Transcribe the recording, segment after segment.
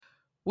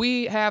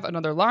We have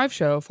another live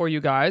show for you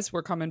guys.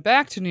 We're coming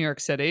back to New York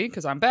City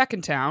because I'm back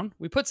in town.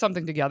 We put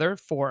something together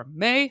for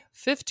May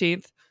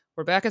 15th.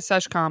 We're back at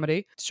Sesh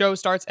Comedy. The show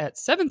starts at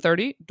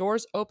 7:30.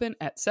 Doors open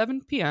at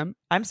 7 p.m.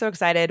 I'm so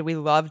excited. We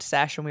loved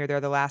Sesh when we were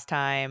there the last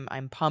time.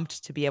 I'm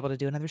pumped to be able to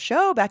do another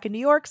show back in New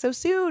York so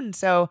soon.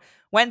 So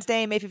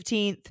Wednesday, May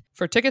 15th.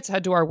 For tickets,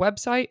 head to our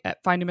website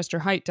at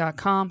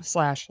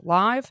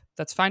findingmrheight.com/live.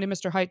 That's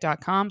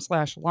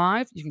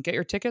findingmrheight.com/live. You can get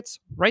your tickets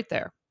right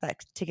there.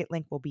 That ticket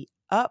link will be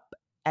up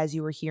as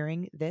you were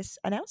hearing this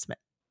announcement.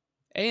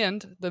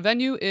 And the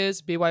venue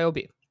is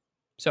BYOB.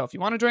 So if you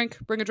want a drink,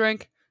 bring a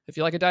drink. If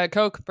you like a Diet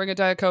Coke, bring a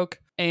Diet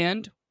Coke.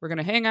 And we're going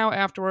to hang out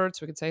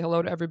afterwards. We can say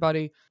hello to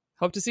everybody.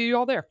 Hope to see you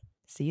all there.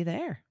 See you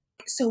there.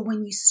 So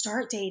when you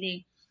start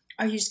dating,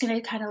 are you just going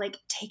to kind of like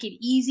take it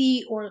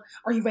easy, or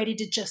are you ready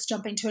to just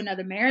jump into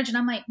another marriage? And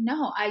I'm like,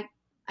 no, I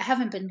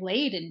haven't been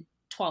laid in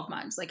 12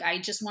 months. Like, I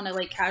just want to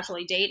like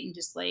casually date and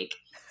just like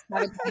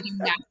have it do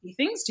nasty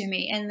things to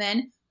me. And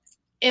then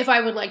if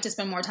I would like to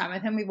spend more time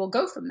with him, we will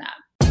go from that.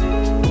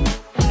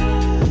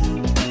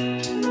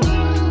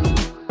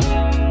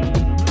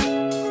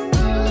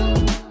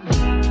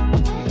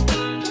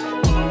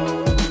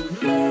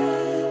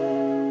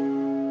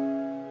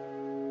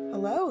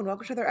 Hello, and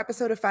welcome to another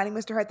episode of Finding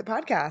Mr. Height, the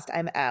podcast.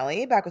 I'm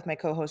Allie, back with my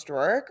co-host,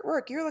 Rourke.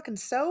 Rourke, you're looking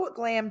so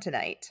glam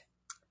tonight.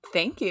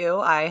 Thank you.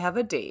 I have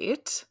a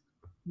date.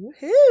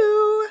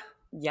 Woohoo!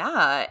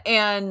 Yeah,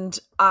 and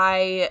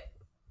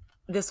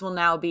this will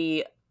now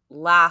be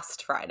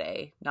last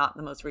Friday, not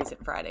the most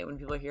recent Friday when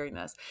people are hearing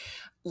this.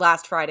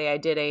 Last Friday, I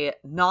did a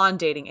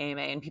non-dating AMA,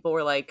 and people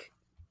were like,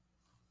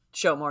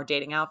 show more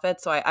dating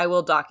outfits. So I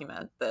will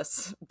document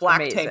this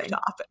black tank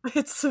top.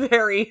 It's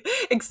very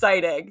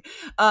exciting.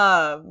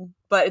 But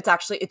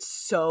it's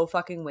so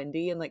fucking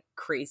windy and like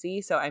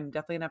crazy. So I'm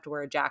definitely gonna have to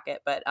wear a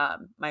jacket. But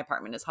my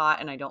apartment is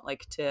hot and I don't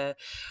like to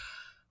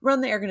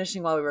run the air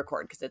conditioning while we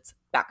record because it's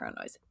background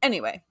noise.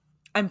 Anyway,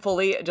 I'm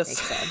fully just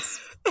makes sense.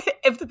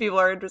 If the people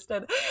are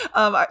interested.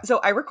 So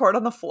I record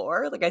on the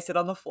floor, like I sit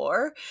on the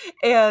floor,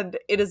 and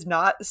it is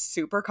not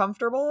super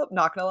comfortable,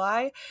 not gonna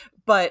lie,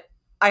 but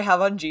I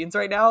have on jeans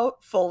right now,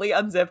 fully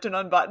unzipped and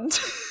unbuttoned.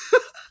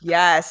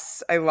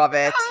 Yes, I love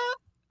it.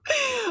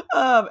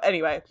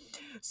 Anyway,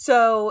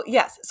 so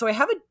yes, so I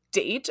have a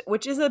date,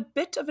 which is a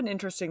bit of an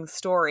interesting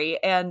story,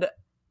 and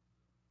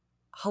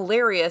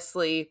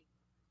hilariously,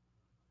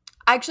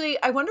 actually,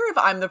 I wonder if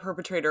I'm the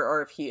perpetrator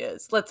or if he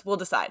is. We'll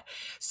decide.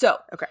 So,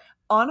 okay,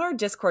 on our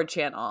Discord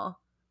channel,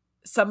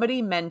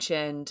 somebody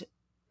mentioned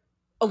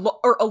a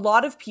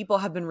lot of people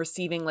have been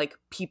receiving like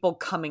people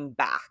coming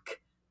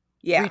back.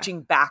 Yeah.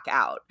 Reaching back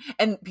out.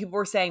 And people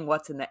were saying,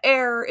 what's in the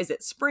air? Is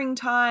it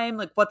springtime?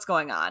 Like, what's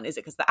going on? Is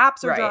it because the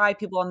apps are dry?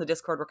 People on the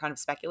Discord were kind of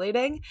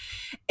speculating.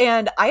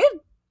 And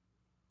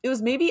it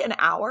was maybe an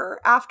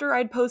hour after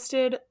I'd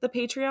posted the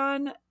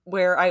Patreon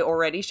where I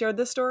already shared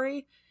this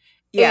story.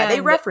 Yeah, they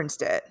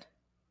referenced it.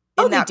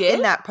 They did?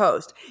 In that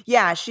post.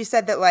 Yeah, she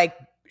said that like,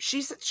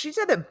 she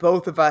said that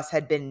both of us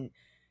had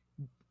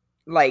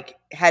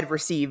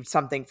received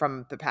something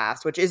from the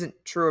past, which isn't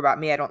true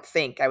about me, I don't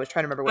think. I was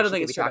trying to remember what she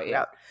could be talking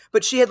about.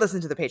 But she had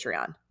listened to the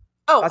Patreon.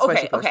 Oh, that's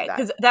okay.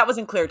 Because that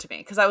wasn't clear to me.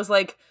 Because I was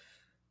like,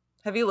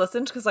 have you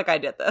listened? Because like I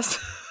did this.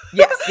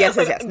 Yes.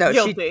 No,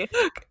 guilty.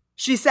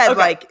 She said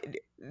like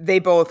they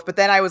both, but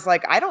then I was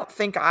like, I don't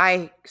think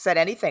I said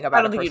anything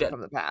about a person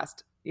from the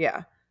past.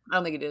 Yeah. I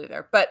don't think you did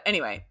either. But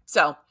anyway,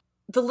 so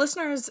the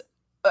listeners,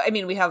 I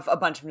mean, we have a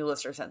bunch of new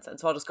listeners since then,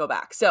 so I'll just go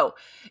back. So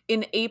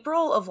in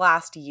April of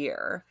last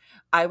year,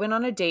 I went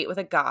on a date with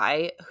a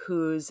guy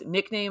whose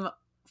nickname,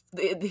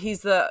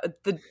 he's the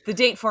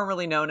date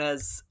formerly known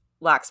as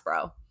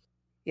Laxbro.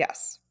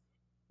 Yes.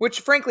 Which,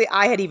 frankly,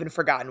 I had even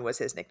forgotten was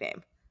his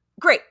nickname.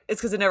 Great. It's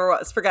because it never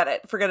was. Forget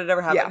it. Forget it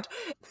ever happened.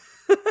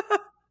 Yeah.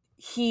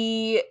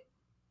 He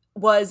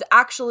was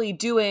actually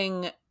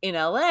doing in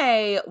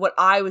LA what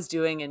I was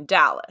doing in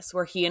Dallas,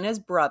 where he and his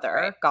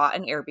brother got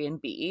an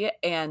Airbnb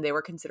and they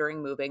were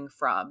considering moving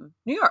from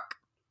New York.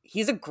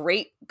 He's a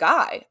great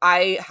guy.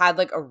 I had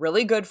like a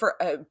really good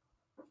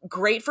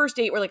great first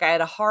date where like I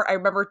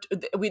remember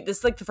this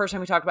is like the first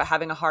time we talked about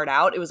having a hard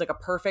out. It was like a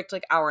perfect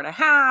like hour and a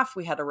half.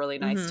 We had a really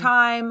nice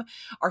time.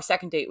 Our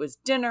second date was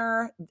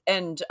dinner,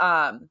 and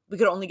we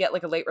could only get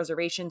like a late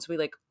reservation, so we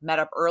like met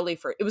up early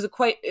for it. Was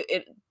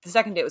the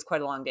second date was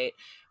quite a long date.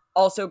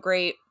 Also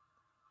great.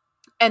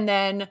 And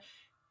then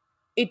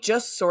it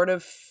just sort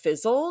of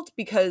fizzled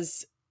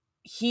because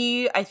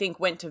he, I think,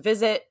 went to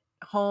visit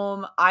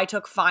home. I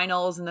took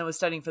finals and then was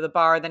studying for the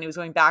bar. Then he was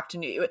going back to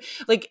New York.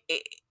 Like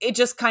it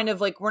just kind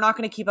of like, we're not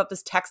going to keep up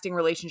this texting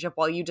relationship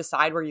while you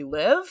decide where you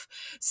live.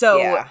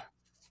 So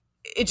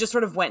it just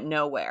sort of went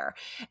nowhere.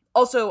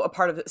 Also a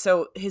part of it.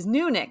 So his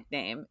new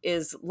nickname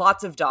is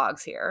Lots of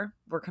Dogs Here.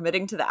 We're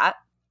committing to that.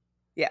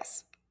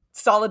 Yes.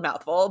 Solid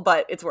mouthful,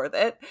 but it's worth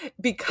it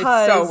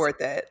because it's so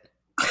worth it.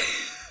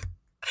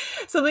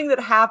 Something that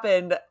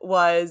happened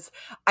was,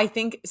 I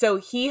think, so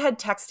he had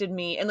texted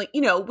me and like,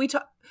 you know, we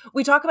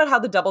talk about how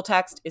the double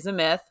text is a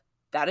myth.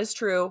 That is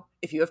true.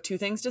 If you have two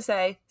things to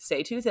say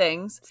two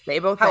things. Say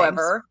both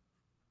However,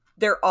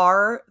 there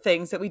are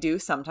things that we do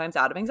sometimes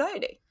out of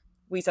anxiety.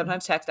 We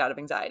sometimes text out of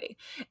anxiety.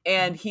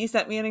 And he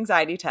sent me an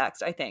anxiety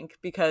text, I think,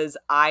 because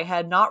I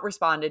had not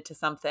responded to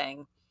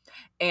something.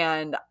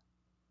 And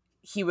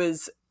he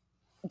was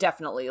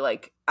definitely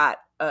like at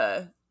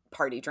a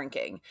party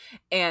drinking.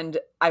 And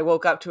I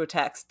woke up to a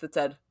text that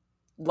said,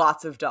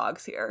 lots of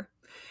dogs here.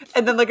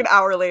 And then like an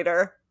hour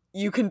later,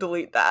 you can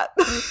delete that.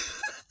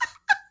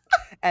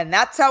 And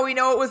that's how we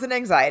know it was an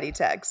anxiety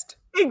text.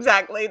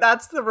 Exactly.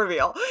 That's the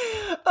reveal.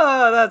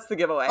 That's the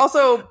giveaway.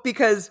 Also,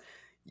 because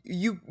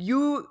you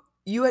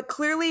had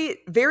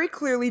very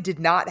clearly did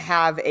not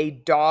have a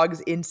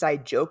dog's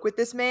inside joke with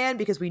this man,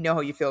 because we know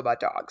how you feel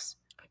about dogs.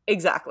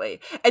 Exactly.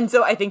 And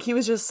so I think he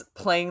was just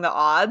playing the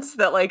odds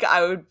that like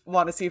I would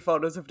want to see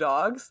photos of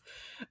dogs.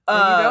 You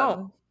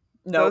don't.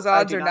 No, those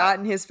odds are not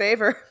in his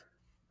favor.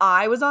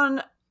 I was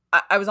on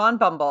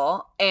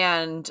Bumble,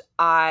 and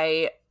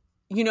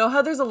you know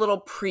how there's a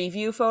little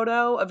preview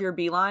photo of your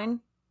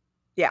Beeline?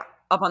 Yeah.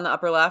 Up on the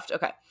upper left?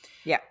 Okay.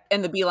 Yeah.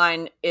 And the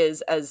Beeline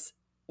is, as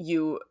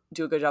you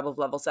do a good job of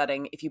level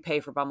setting, if you pay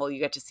for Bumble, you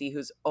get to see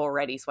who's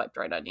already swiped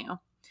right on you.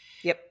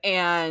 Yep.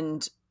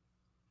 And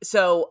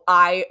so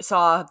I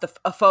saw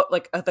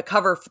the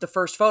cover for the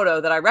first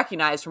photo that I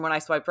recognized from when I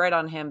swiped right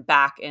on him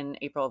back in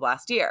April of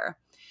last year.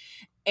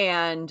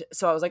 And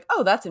so I was like,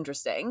 oh, that's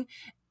interesting.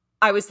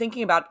 I was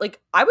thinking about, like,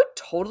 I would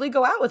totally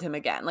go out with him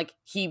again. Like,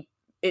 he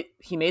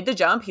made the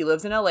jump. He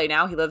lives in LA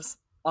now. He lives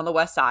on the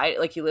west side.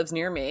 Like, he lives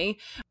near me.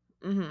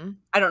 Mm-hmm.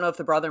 I don't know if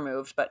the brother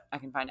moved, but I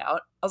can find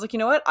out. I was like, you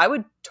know what? I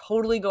would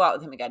totally go out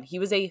with him again. He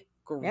was a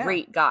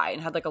great guy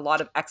and had like a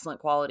lot of excellent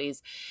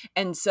qualities.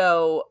 And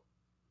so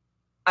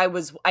I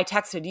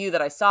texted you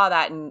that I saw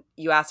that, and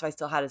you asked if I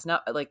still had his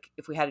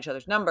if we had each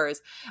other's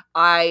numbers.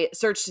 I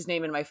searched his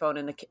name in my phone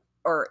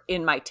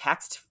in my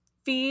text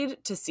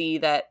feed to see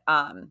that,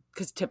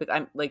 because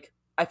typically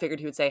I figured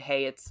he would say,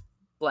 hey, it's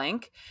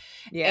blank.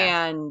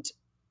 Yeah. And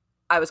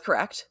I was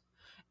correct.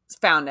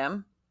 Found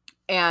him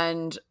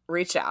and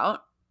reached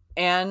out,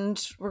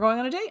 and we're going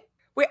on a date.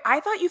 Wait,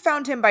 I thought you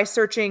found him by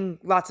searching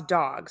lots of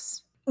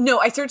dogs. No,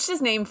 I searched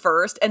his name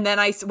first, and then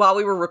while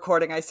we were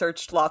recording, I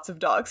searched lots of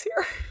dogs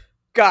here.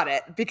 Got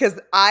it. Because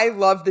I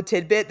love the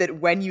tidbit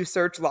that when you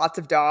search lots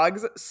of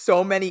dogs,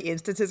 so many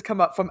instances come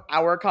up from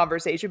our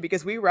conversation,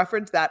 because we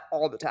reference that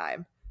all the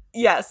time.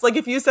 Yes. Like,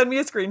 if you send me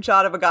a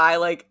screenshot of a guy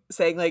like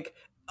saying like,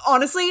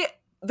 honestly,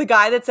 the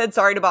guy that said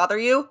sorry to bother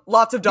you,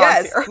 lots of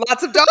dogs here.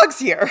 Lots of dogs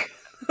here.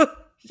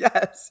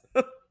 Yes.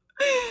 At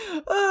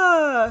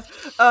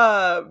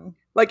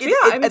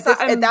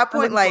that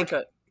point, like,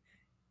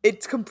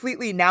 it's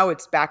completely, now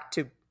it's back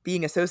to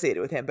being associated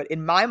with him. But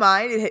in my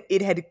mind,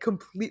 it had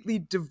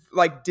completely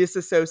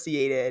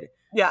disassociated.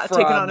 Yeah,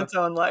 taken on its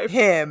own life.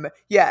 Him,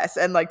 yes,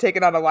 and like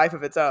taken on a life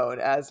of its own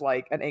as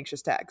like an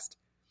anxious text.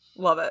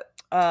 Love it.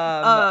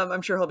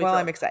 I'm sure he'll be. Well,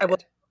 I'm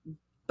excited.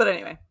 But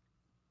anyway,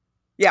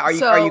 yeah. Are you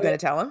going to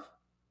tell him?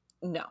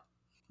 No,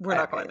 we're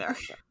not going there.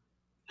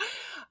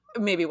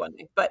 Maybe one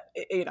day, but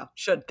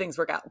should things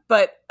work out.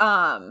 But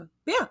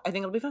yeah, I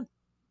think it'll be fun.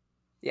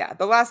 Yeah,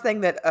 the last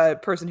thing that a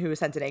person who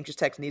sent an anxious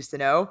text needs to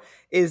know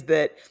is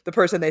that the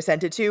person they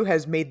sent it to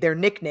has made their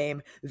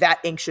nickname that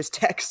anxious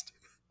text.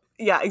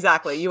 Yeah,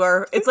 exactly.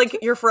 It's like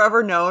you're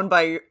forever known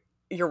by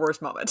your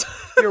worst moment.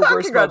 Your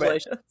worst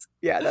Congratulations. Moment.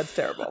 Yeah, that's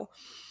terrible.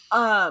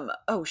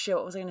 Oh shit,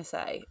 what was I going to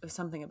say? It was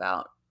something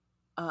about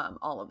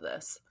all of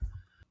this.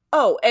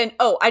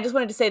 I just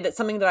wanted to say that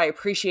something that I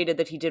appreciated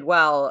that he did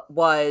well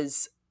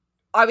was,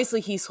 obviously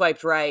he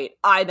swiped right.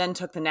 I then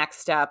took the next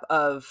step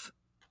of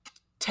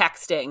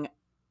texting,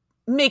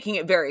 making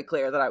it very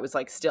clear that I was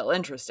like still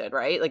interested,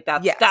 right? Like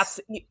that's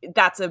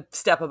a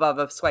step above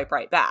a swipe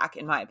right back,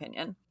 in my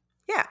opinion.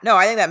 Yeah. No,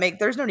 I think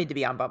there's no need to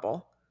be on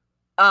Bumble.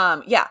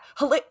 Yeah.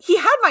 He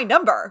had my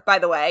number, by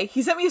the way.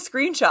 He sent me a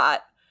screenshot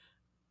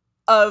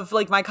of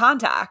like my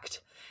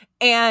contact.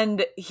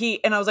 And I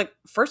was like,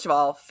 first of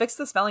all, fix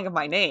the spelling of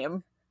my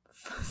name.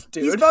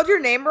 Dude. You spelled your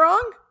name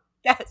wrong?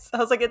 Yes. I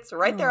was like, it's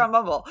right there on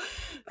Bumble.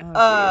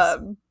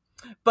 Oh,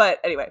 but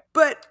anyway.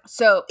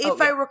 So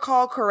if I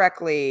recall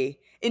correctly,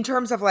 in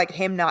terms of like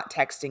him not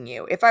texting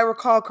you, if I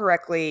recall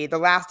correctly, the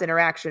last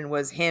interaction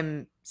was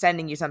him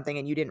sending you something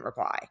and you didn't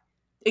reply.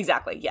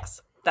 Exactly.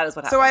 Yes. That is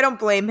what happened. So I don't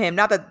blame him.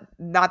 Not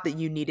that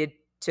you needed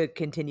to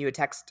continue a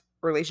text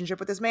relationship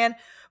with this man,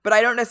 but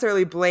I don't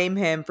necessarily blame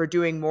him for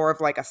doing more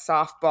of like a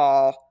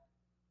softball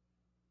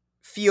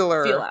feel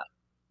out.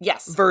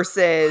 Yes.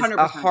 Versus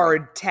a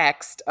hard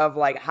text of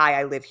like, hi,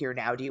 I live here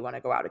now. Do you want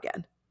to go out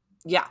again?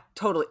 Yeah,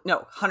 totally.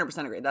 No,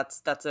 100% agree.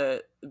 That's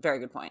a very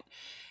good point.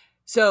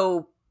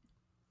 So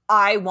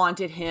I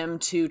wanted him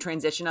to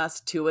transition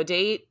us to a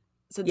date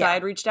since I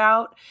had reached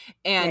out,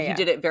 and he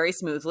did it very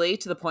smoothly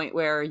to the point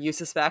where you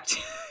suspect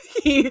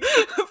he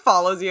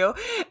follows you.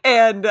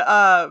 And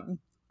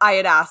I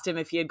had asked him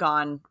if he had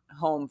gone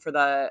home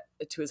to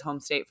his home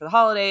state for the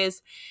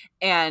holidays,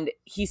 and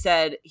he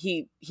said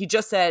he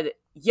just said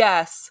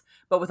yes,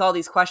 but with all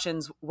these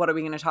questions, what are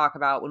we going to talk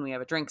about when we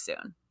have a drink soon?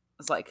 I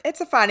was like,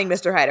 it's a Finding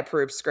Mr. Hyde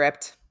approved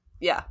script.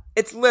 Yeah.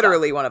 It's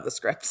literally one of the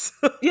scripts.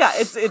 Yeah,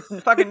 it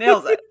fucking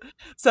nails it.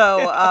 So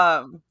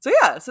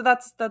so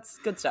that's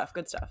good stuff.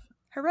 Good stuff.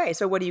 Hooray.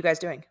 So what are you guys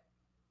doing?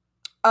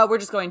 We're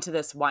just going to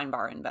this wine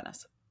bar in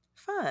Venice.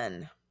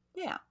 Fun.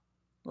 Yeah.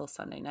 A little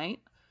Sunday night.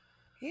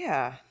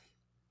 Yeah.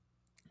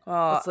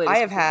 Well, What's the latest I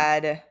have with you?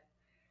 had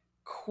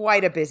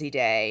quite a busy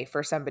day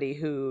for somebody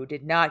who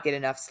did not get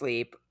enough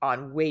sleep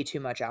on way too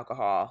much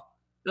alcohol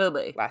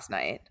Really? last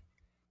night.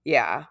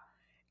 Yeah.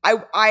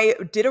 I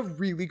did a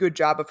really good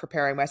job of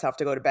preparing myself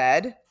to go to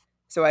bed.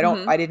 So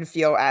I didn't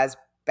feel as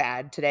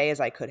bad today as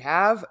I could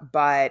have,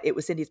 but it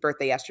was Cindy's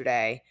birthday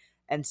yesterday.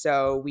 And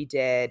so we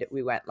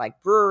went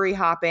like brewery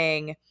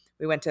hopping.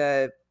 We went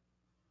to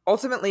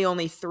ultimately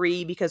only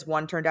 3 because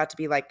one turned out to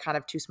be like kind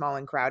of too small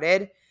and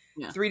crowded.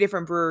 Yeah. 3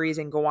 different breweries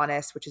in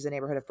Gowanus, which is a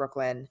neighborhood of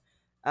Brooklyn.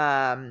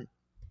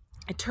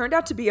 It turned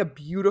out to be a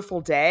beautiful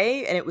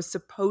day, and it was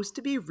supposed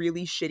to be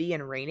really shitty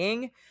and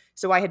raining.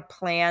 So I had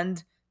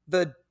planned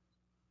the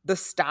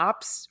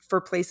stops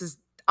for places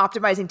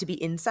optimizing to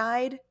be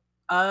inside.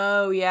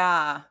 Oh,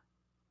 yeah.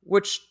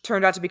 Which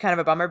turned out to be kind of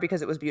a bummer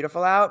because it was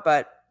beautiful out,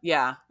 but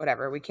Yeah.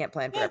 whatever. We can't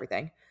plan for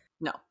everything.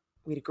 No.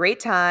 We had a great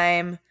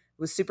time. It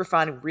was super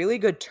fun. Really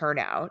good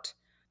turnout.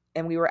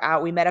 And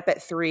we met up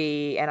at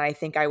 3, and I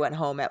think I went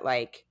home at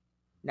like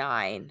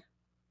 9.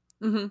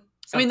 Mm-hmm.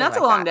 I mean, that's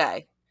like a long that.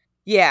 day.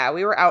 Yeah,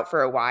 we were out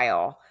for a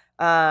while.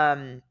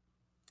 And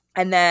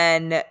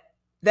then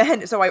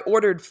so I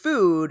ordered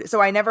food.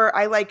 So I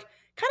like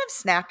kind of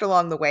snacked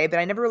along the way, but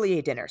I never really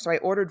ate dinner. So I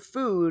ordered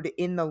food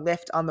in the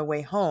Lyft on the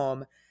way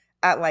home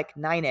at like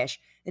 9ish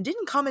and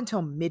didn't come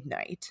until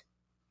midnight.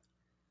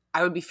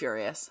 I would be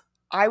furious.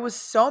 I was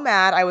so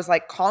mad. I was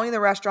like calling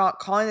the restaurant,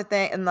 calling the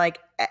thing, and like,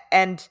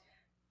 and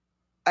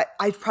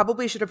I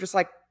probably should have just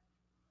like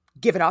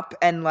given up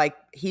and like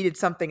heated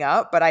something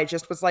up, but I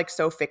just was like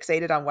so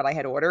fixated on what I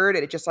had ordered.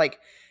 And it just like,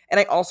 and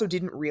I also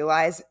didn't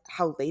realize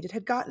how late it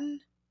had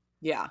gotten.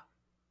 Yeah.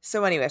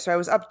 So anyway, so I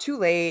was up too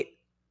late.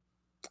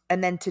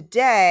 And then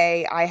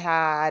today I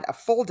had a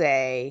full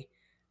day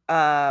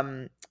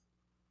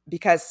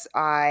because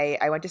I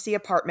went to see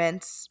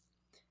apartments,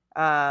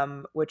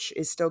 which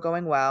is still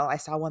going well. I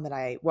saw one that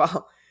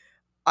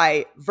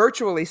I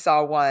virtually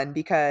saw one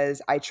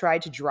because I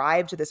tried to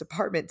drive to this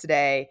apartment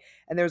today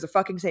and there was a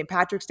fucking St.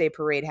 Patrick's Day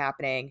parade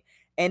happening.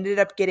 Ended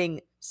up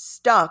getting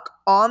stuck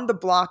on the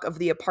block of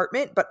the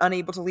apartment, but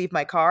unable to leave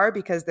my car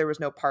because there was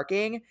no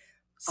parking.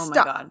 Oh my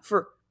Stuck God.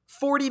 for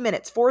 40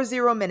 minutes.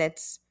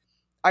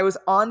 I was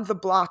on the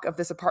block of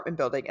this apartment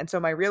building. And so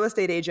my real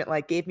estate agent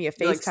like gave me a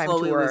You're, like, FaceTime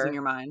slowly tour. losing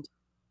your mind.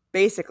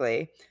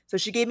 Basically. So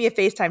she gave me a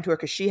FaceTime tour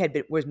because she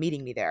was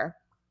meeting me there.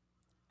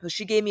 So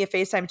she gave me a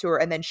FaceTime tour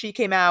and then she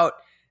came out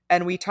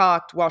and we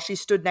talked while she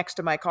stood next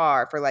to my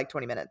car for like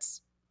 20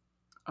 minutes.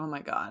 Oh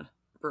my God.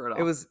 Brutal.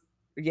 It was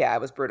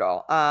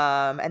brutal.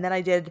 And then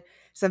I did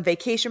some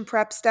vacation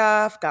prep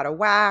stuff, got a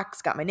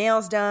wax, got my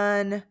nails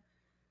done.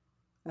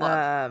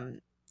 Love.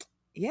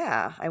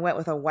 Yeah, I went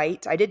with a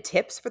white. I did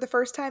tips for the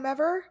first time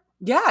ever.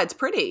 Yeah, it's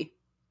pretty.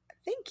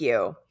 Thank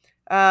you.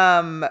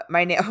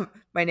 My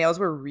nails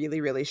were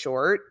really, really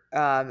short.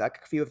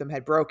 Like a few of them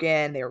had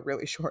broken. They were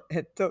really short.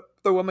 And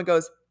the woman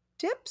goes,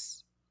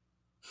 "Tips?"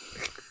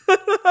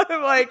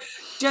 I'm like,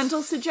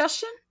 gentle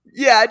suggestion?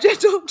 Yeah,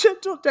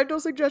 gentle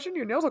suggestion.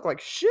 Your nails look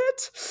like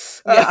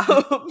shit.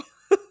 Yeah.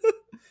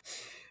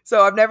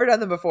 So I've never done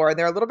them before, and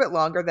they're a little bit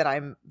longer than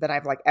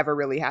I've like ever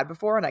really had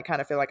before, and I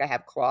kind of feel like I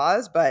have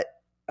claws, but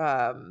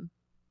I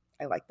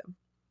like them.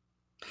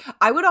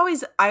 I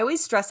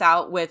always stress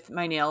out with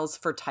my nails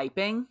for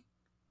typing.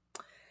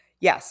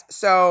 Yes.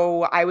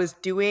 So I was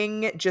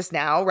doing just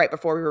now, right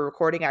before we were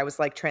recording, I was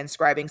like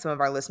transcribing some of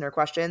our listener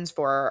questions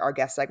for our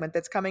guest segment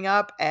that's coming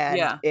up,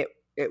 and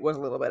it was a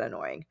little bit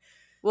annoying.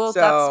 Well,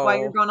 that's why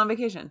you're going on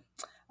vacation.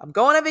 I'm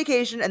going on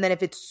vacation, and then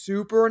if it's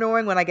super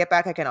annoying when I get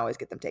back, I can always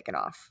get them taken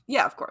off.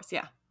 Yeah, of course.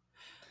 Yeah.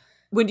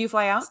 When do you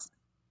fly out?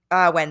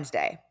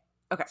 Wednesday.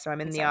 Okay. So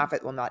I'm in the office.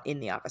 Well, not in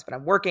the office, but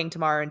I'm working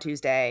tomorrow and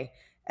Tuesday.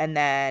 And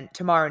then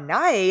tomorrow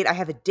night, I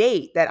have a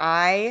date that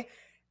I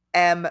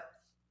am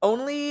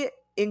only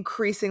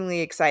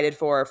increasingly excited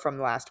for from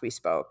last we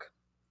spoke.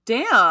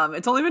 Damn,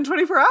 it's only been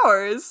 24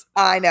 hours.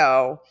 I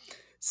know.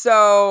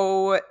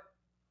 So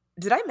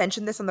did I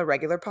mention this on the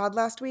regular pod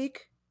last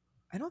week?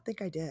 I don't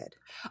think I did.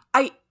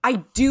 I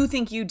do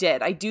think you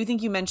did. I do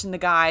think you mentioned the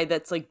guy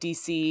that's like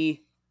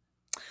DC.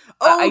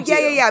 Oh,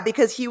 yeah.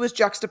 Because he was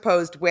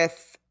juxtaposed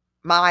with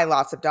my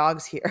lots of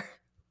dogs here.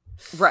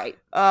 Right.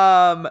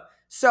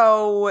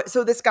 So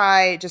this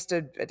guy,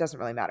 it doesn't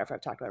really matter if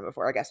I've talked about him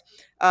before, I guess.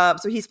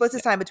 So he splits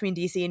his time between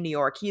DC and New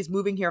York. He's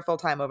moving here full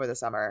time over the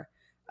summer.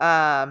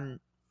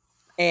 And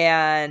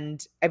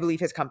I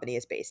believe his company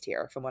is based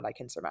here from what I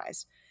can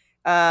surmise.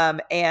 So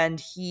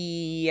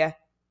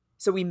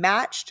we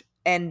matched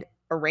and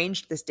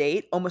arranged this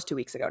date almost 2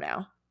 weeks ago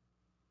now.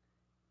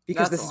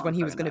 Because this is when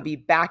he was going to be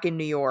back in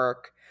New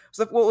York.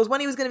 So it was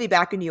when he was going to be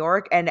back in New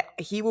York, and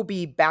he will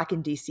be back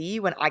in DC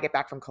when I get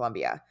back from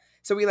Columbia.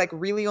 So we like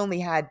really only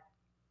had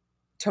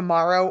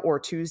tomorrow or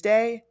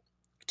Tuesday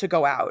to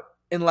go out,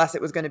 unless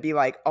it was going to be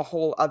like a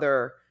whole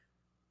other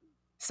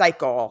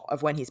cycle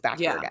of when he's back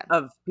here again.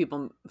 Of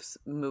people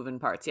moving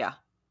parts. Yeah.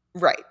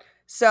 Right.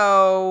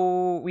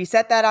 So we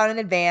set that out in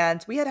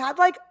advance. We had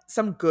like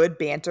some good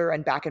banter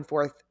and back and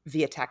forth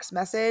via text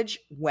message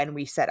when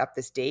we set up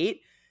this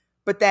date,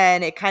 but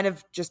then it kind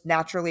of just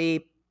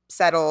naturally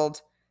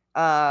settled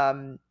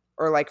or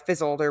like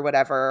fizzled or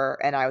whatever.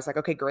 And I was like,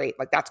 okay, great.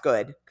 Like that's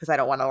good because I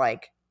don't want to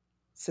like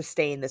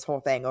sustain this whole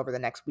thing over the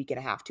next week and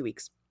a half, 2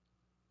 weeks.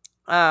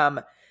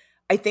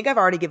 I think I've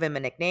already given him a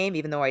nickname,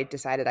 even though I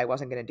decided I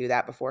wasn't going to do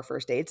that before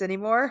first dates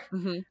anymore.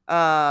 Mm-hmm.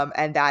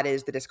 And that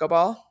is the disco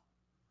ball.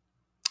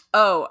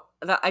 Oh,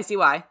 I see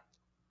why.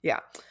 Yeah.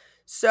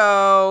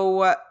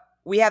 So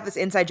we have this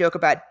inside joke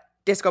about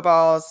disco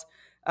balls,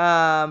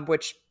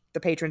 which the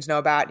patrons know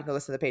about. You can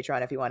listen to the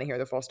Patreon if you want to hear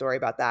the full story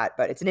about that,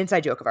 but it's an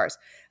inside joke of ours.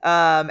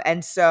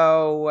 And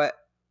so...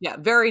 Yeah,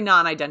 very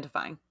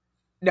non-identifying.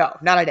 No,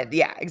 not identity.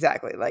 Yeah,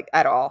 exactly. Like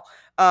at all.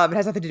 It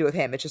has nothing to do with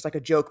him. It's just like a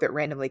joke that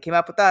randomly came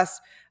up with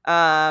us.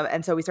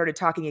 And so we started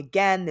talking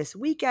again this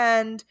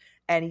weekend.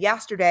 And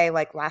yesterday,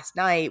 like last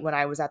night when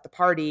I was at the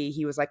party,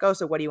 he was like, oh,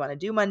 so what do you want to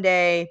do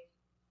Monday?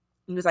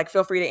 He was like,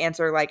 feel free to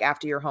answer like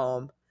after you're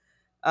home.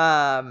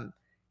 And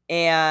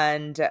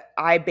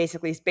I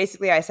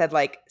basically I said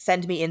like,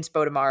 send me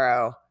inspo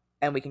tomorrow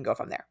and we can go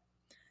from there.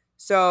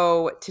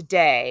 So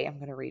today, I'm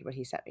going to read what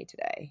he sent me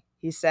today.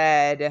 He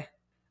said,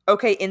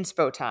 okay,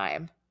 inspo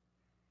time.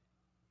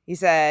 He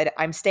said,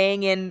 I'm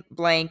staying in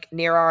blank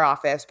near our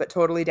office, but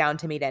totally down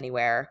to meet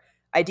anywhere.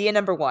 Idea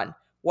number 1.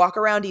 Walk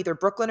around either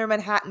Brooklyn or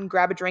Manhattan,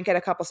 grab a drink at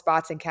a couple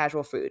spots and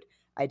casual food.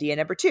 Idea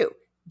number 2,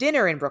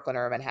 dinner in Brooklyn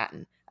or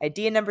Manhattan.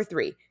 Idea number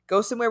 3,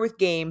 go somewhere with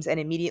games and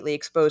immediately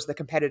expose the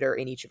competitor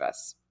in each of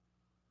us.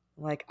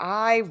 Like,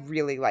 I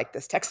really like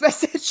this text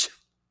message.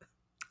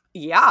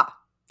 Yeah,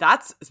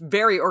 that's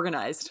very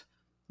organized.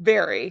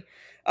 Very.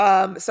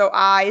 So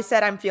I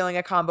said I'm feeling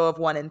a combo of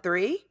 1 and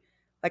 3.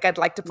 Like I'd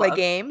like to play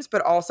games,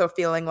 but also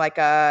feeling like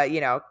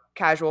a,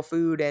 casual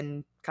food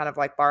and kind of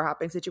like bar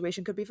hopping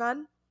situation could be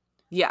fun.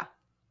 Yeah.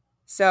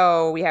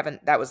 So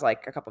that was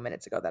like a couple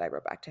minutes ago that I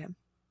wrote back to him.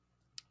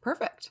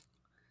 Perfect.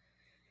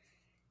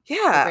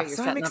 Yeah.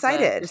 So I'm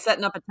excited. You're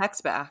setting up a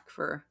text back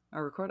for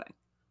our recording.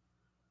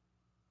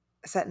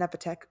 Setting up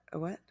a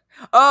what?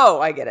 Oh,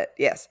 I get it.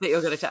 Yes. That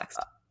you'll get a text.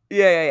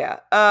 Yeah.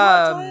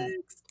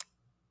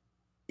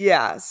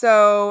 Yeah.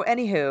 So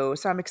anywho,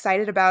 so I'm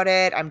excited about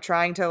it. I'm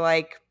trying to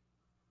like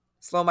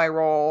slow my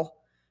roll.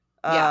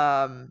 But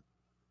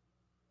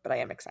I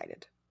am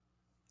excited.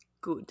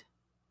 Good.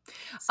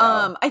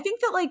 So. I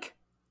think that like,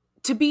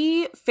 to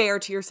be fair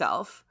to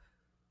yourself,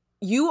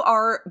 you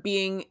are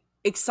being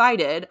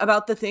excited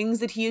about the things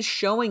that he is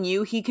showing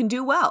you he can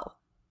do well.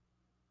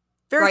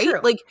 Very true.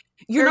 Like,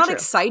 you're Very not true.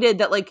 excited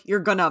that like you're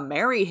gonna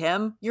marry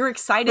him. You're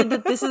excited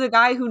that this is a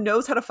guy who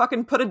knows how to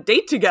fucking put a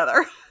date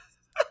together.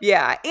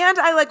 Yeah. And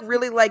I like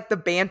really like the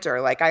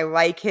banter. Like I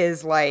like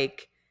his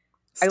like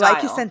Style I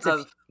like his sense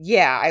of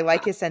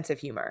his sense of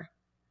humor.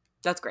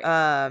 That's great.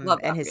 Love that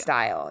and his for you.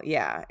 style.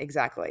 Yeah,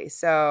 exactly.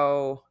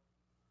 So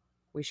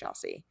we shall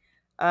see.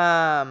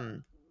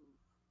 But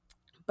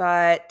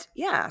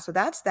yeah, so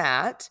that's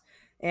that.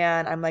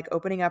 And I'm like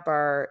opening up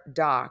our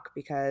doc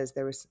because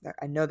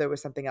I know there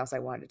was something else I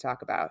wanted to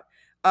talk about.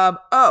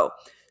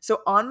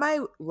 So on my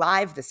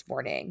live this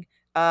morning,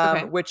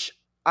 which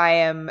I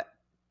am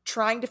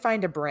trying to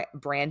find a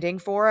branding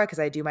for, because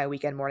I do my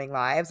weekend morning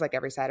lives like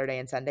every Saturday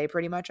and Sunday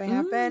pretty much I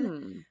have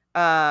been.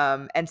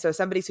 And so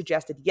somebody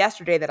suggested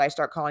yesterday that I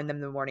start calling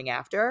them the morning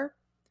after.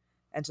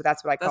 And so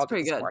that's what I called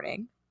it this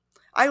morning.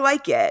 I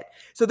like it.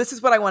 So this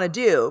is what I want to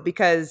do,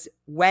 because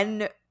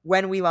when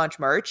we launch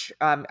merch,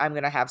 I'm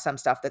going to have some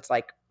stuff that's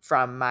like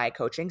from my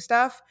coaching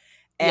stuff.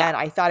 And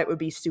I thought it would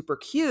be super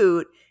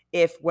cute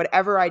if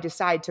whatever I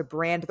decide to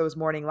brand those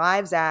morning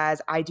lives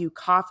as, I do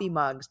coffee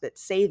mugs that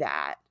say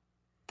that.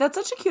 That's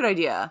such a cute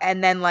idea.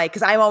 And then like,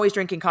 because I'm always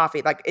drinking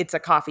coffee, like it's a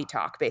coffee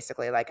talk,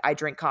 basically. Like I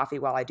drink coffee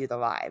while I do the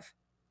live.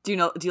 Do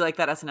you like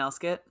that SNL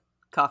skit?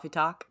 Coffee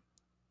talk?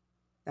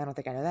 I don't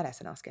think I know that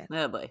SNL skit.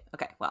 Oh boy.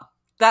 Okay, well.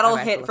 That'll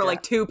hit for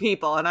like 2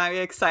 people, and I'm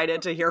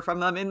excited to hear from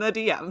them in the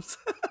DMs.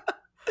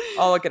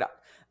 I'll look it up.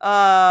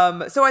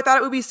 So I thought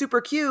it would be super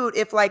cute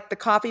if like the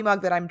coffee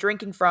mug that I'm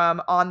drinking from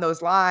on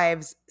those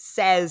lives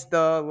says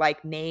the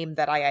like name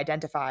that I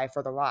identify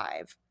for the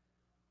live.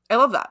 I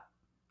love that.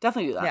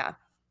 Definitely do that. Yeah.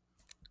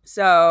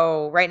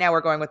 So right now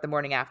we're going with the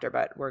morning after,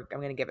 but I'm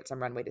going to give it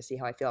some runway to see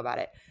how I feel about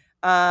it.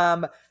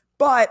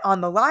 But on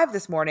the live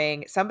this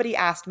morning, somebody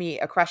asked me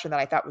a question that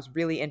I thought was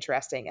really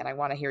interesting, and I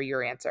want to hear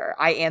your answer.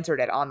 I answered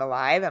it on the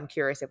live. I'm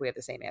curious if we have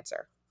the same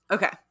answer.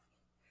 Okay.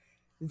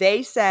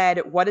 They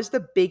said, what is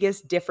the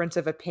biggest difference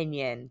of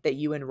opinion that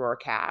you and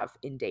Rourke have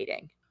in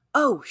dating?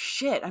 Oh,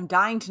 shit. I'm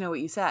dying to know what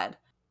you said.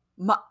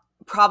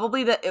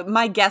 Probably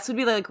my guess would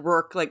be like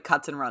Rourke like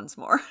cuts and runs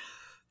more.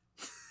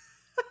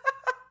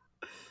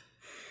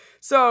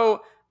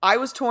 So I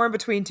was torn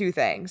between 2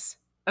 things.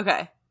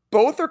 Okay.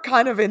 Both are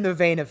kind of in the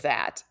vein of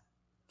that.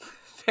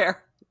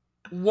 Fair.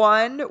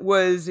 One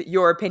was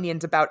your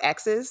opinions about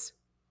exes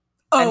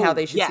and how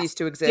they should cease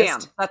to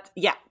exist.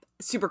 Damn.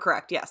 Super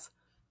correct. Yes.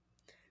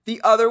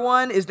 The other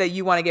one is that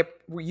you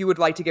would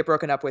like to get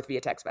broken up with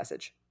via text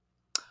message.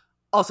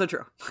 Also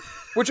true.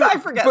 Which I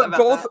forget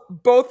about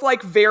both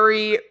like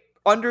very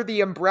under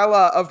the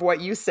umbrella of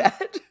what you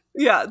said.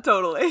 Yeah,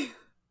 totally.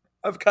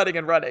 Of cutting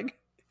and running.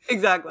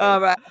 Exactly.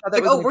 Like,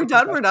 we're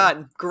done. We're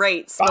done.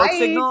 Great. Smoke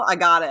signal. I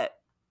got it.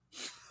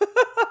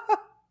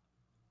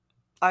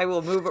 I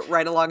will move it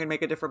right along and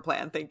make a different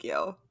plan. Thank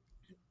you.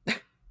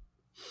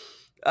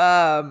 So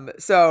I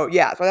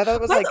thought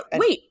that was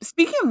wait,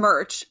 speaking of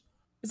merch,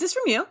 is this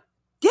from you?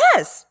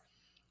 Yes.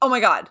 Oh my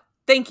God.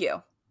 Thank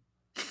you.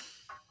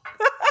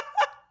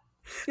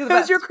 It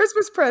was your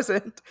Christmas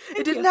present.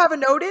 It didn't have a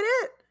note in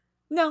it?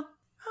 No.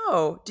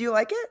 Oh, do you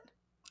like it?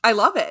 I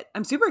love it.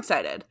 I'm super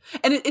excited.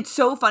 And it's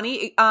so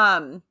funny.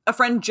 A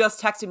friend just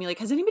texted me like,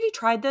 has anybody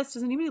tried this?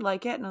 Does anybody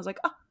like it? And I was like,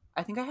 oh,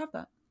 I think I have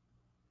that.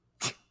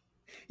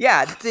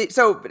 Yeah.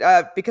 So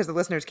because the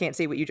listeners can't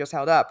see what you just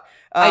held up.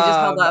 I just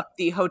held up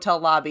the hotel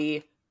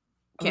lobby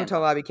candle.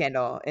 Hotel lobby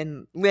candle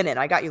in linen.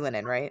 I got you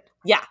linen, right?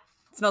 Yeah.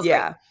 It smells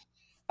great.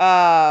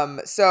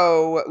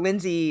 So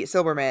Lindsay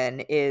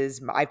Silberman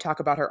I talk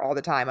about her all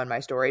the time on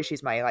my story.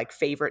 She's my like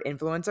favorite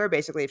influencer.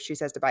 Basically, if she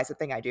says to buy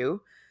something, I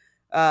do.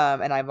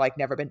 And I've like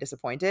never been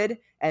disappointed.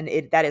 And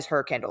that is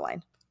her candle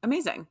line.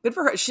 Amazing. Good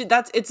for her.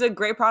 It's a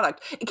great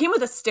product. It came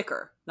with a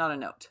sticker, not a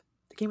note.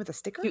 It came with a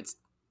sticker? Cute.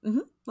 Mm-hmm.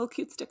 Little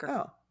cute sticker.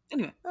 Oh.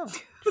 Anyway. Oh,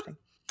 interesting.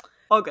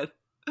 All good.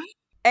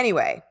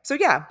 Anyway. So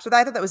I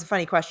thought that was a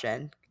funny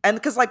question. And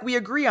because like we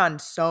agree on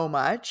so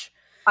much.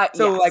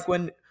 So yes. like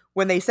when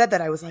they said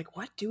that, I was like,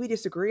 what do we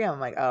disagree on?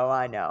 I'm like, oh,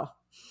 I know.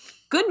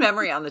 Good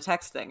memory on the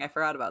text thing. I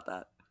forgot about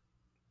that.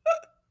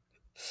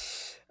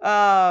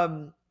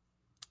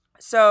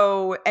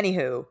 So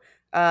anywho,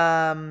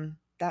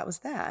 that was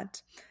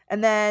that.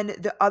 And then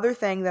the other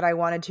thing that I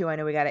wanted to, I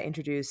know we got to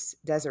introduce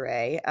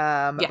Desiree.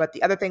 But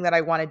the other thing that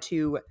I wanted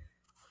to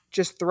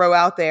just throw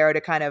out there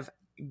to kind of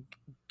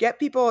get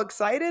people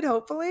excited,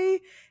 hopefully,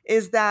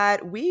 is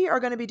that we are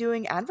going to be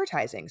doing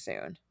advertising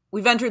soon.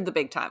 We've entered the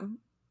big time.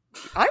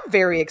 I'm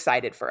very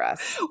excited for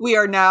us. We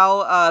are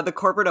now the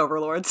corporate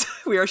overlords.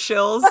 We are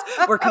shills.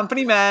 We're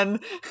company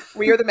men.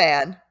 We are the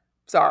man.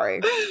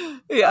 Sorry.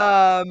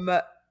 Yeah.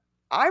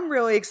 I'm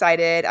really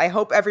excited. I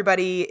hope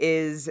everybody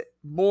is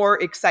more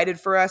excited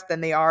for us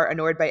than they are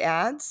annoyed by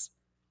ads.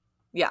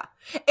 Yeah.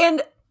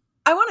 And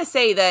I want to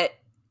say that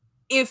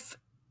if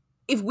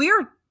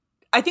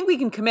I think we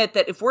can commit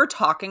that if we're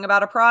talking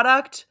about a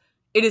product,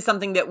 it is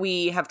something that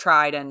we have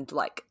tried and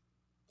like.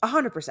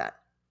 100%.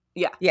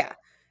 Yeah. Yeah.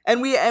 And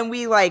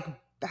we like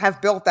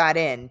have built that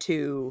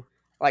into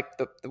like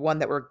the one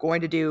that we're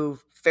going to do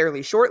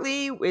fairly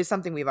shortly is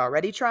something we've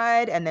already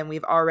tried. And then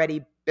we've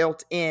already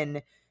built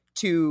in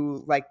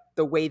to like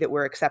the way that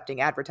we're accepting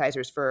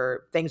advertisers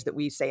for things that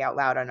we say out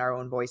loud on our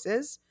own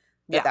voices,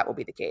 that will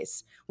be the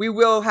case. We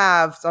will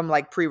have some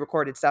like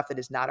pre-recorded stuff that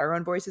is not our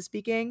own voices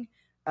speaking.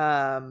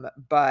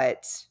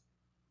 But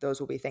those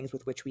will be things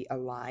with which we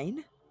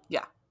align.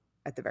 Yeah.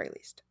 At the very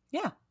least.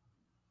 Yeah.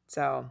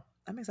 So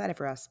I'm excited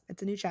for us.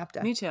 It's a new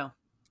chapter. Me too.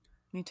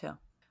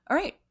 All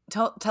right.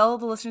 Tell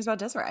the listeners about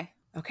Desiree.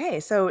 Okay,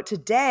 so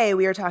today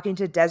we are talking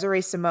to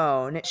Desiree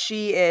Simone.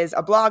 She is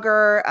a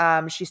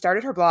blogger. She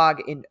started her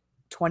blog in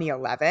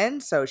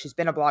 2011, so she's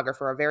been a blogger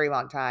for a very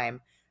long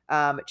time.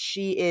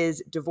 She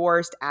is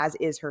divorced, as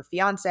is her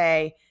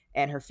fiance,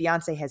 and her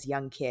fiance has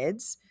young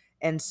kids.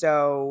 And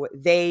so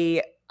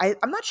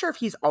I'm not sure if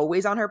he's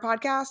always on her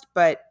podcast,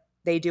 but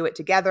they do it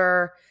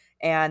together.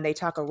 And they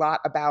talk a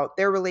lot about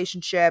their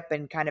relationship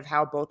and kind of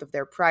how both of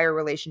their prior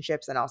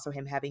relationships and also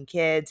him having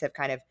kids have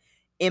kind of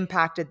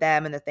impacted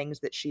them and the things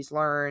that she's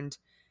learned.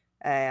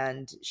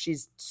 And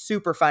she's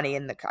super funny.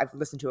 And I've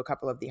listened to a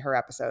couple of her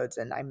episodes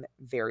and I'm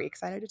very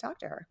excited to talk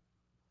to her.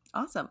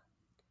 Awesome.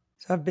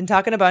 So I've been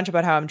talking a bunch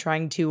about how I'm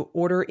trying to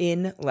order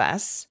in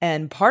less.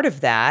 And part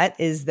of that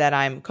is that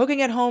I'm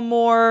cooking at home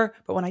more.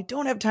 But when I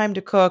don't have time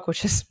to cook,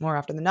 which is more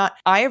often than not,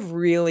 I have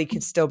really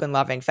still been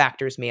loving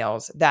Factor's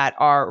meals that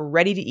are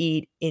ready to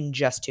eat in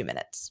just 2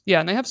 minutes. Yeah,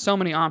 and they have so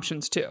many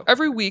options too.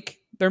 Every week,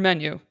 their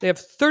menu, they have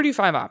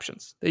 35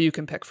 options that you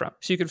can pick from.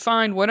 So you can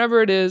find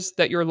whatever it is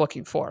that you're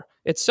looking for.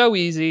 It's so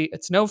easy,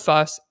 it's no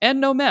fuss,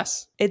 and no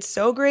mess. It's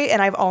so great,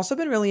 and I've also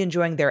been really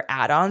enjoying their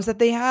add-ons that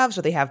they have.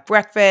 So they have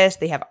breakfast,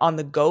 they have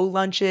on-the-go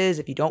lunches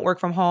if you don't work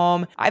from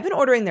home. I've been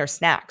ordering their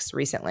snacks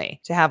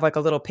recently to have like a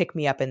little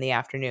pick-me-up in the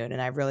afternoon,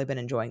 and I've really been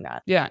enjoying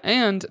that. Yeah,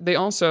 and they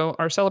also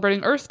are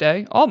celebrating Earth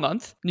Day all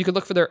month. You can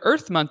look for their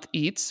Earth Month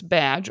Eats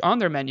badge on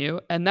their menu,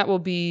 and that will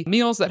be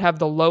meals that have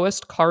the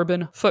lowest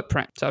carbon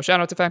footprint. So shout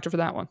out to Factor for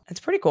that one. It's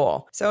pretty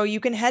cool. So you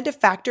can head to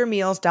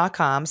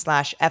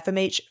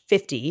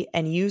factormeals.com/FMH50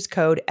 and use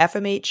code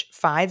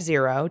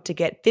FMH50 to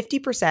get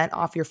 50%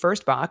 off your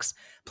first box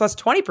plus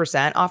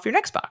 20% off your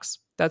next box.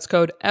 That's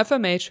code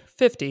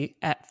FMH50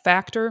 at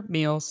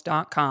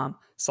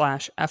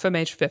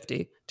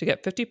factormeals.com/FMH50 to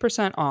get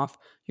 50% off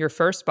your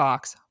first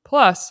box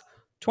plus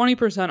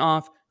 20%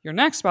 off your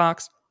next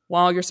box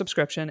while your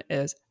subscription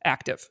is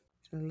active.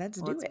 Let's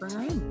do it. Bring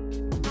her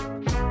in.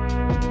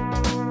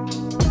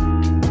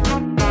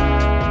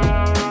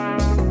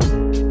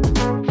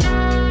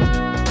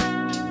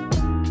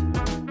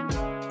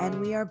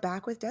 are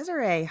back with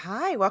Desiree.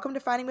 Hi, welcome to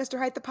Finding Mr.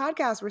 Height, the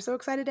podcast. We're so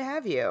excited to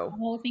have you.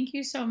 Well, thank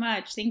you so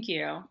much. Thank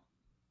you.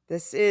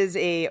 This is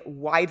a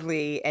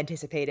widely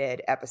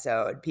anticipated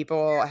episode.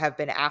 People have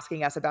been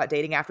asking us about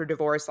dating after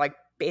divorce, like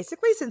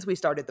basically since we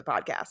started the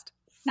podcast.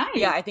 Nice.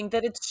 Yeah, I think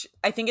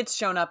it's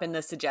shown up in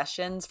the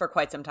suggestions for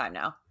quite some time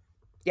now.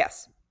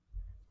 Yes.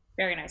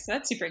 Very nice. So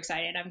that's super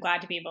exciting. I'm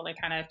glad to be able to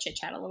kind of chit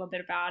chat a little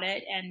bit about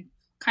it and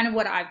kind of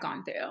what I've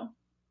gone through.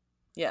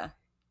 Yeah.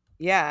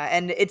 Yeah,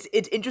 and it's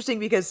interesting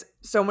because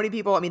so many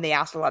people, I mean, they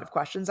asked a lot of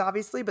questions,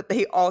 obviously, but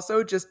they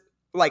also just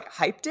like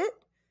hyped it.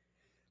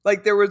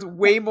 Like there was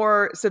way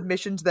more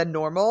submissions than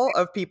normal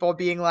of people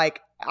being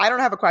like, I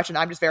don't have a question.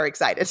 I'm just very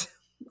excited.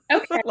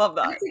 Okay. Love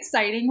that. That's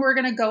exciting. We're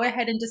going to go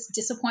ahead and just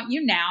disappoint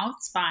you now.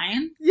 It's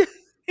fine. Yeah.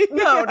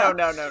 No.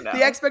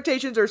 The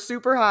expectations are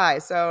super high.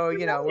 So,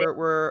 you know,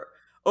 we're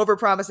over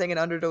promising and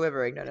under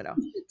delivering. No.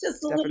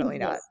 Just Definitely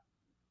not.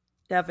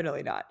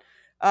 Definitely not.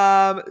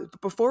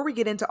 Before we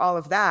get into all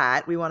of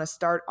that, we want to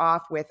start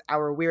off with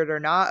our Weird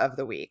or Not of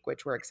the week,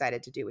 which we're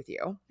excited to do with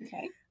you.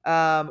 Okay.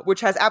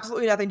 Which has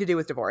absolutely nothing to do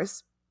with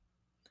divorce.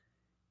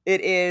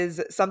 It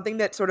is something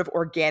that sort of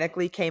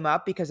organically came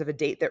up because of a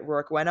date that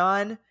Rourke went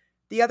on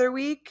the other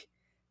week.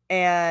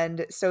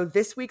 And so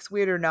this week's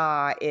Weird or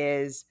Not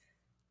is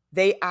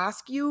they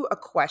ask you a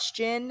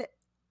question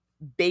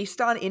based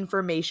on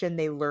information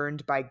they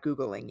learned by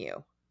Googling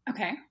you.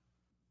 Okay.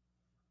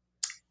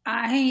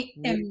 I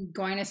am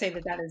going to say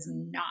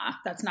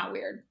that's not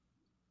weird.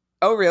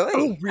 Oh, really?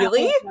 Oh,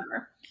 really?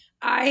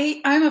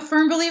 I'm a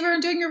firm believer in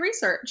doing your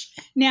research.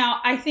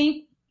 Now, I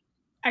think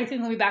let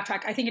me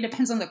backtrack. I think it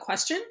depends on the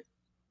question.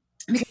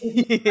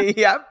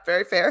 Yeah,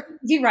 very fair.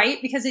 You're right,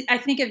 because I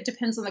think it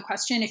depends on the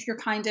question. If you're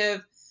kind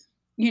of,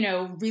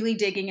 really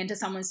digging into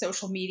someone's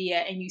social media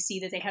and you see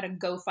that they had a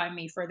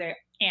GoFundMe for their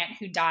aunt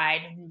who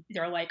died, and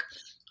they're like,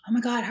 oh my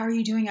God, how are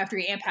you doing after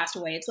your aunt passed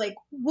away? It's like,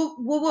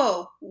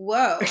 whoa.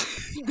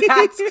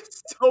 That's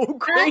so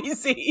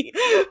crazy.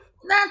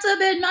 That's a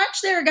bit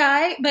much there,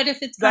 guy. But if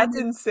it's that's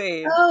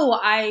insane. Oh,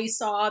 I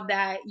saw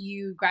that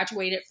you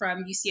graduated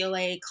from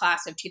UCLA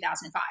class of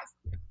 2005.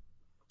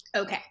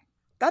 Okay.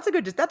 That's a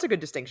good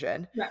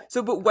distinction. Right.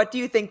 So, but what do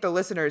you think the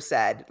listeners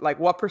said? Like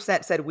what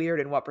 % said weird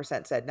and what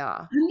 % said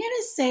nah? I'm going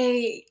to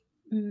say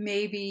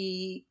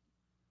maybe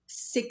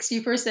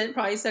 60%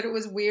 probably said it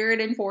was weird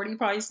and 40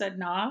 probably said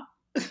nah.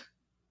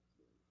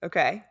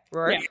 Okay.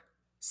 Rourke? Yeah.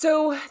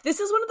 So this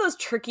is one of those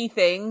tricky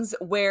things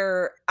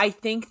where I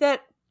think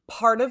that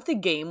part of the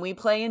game we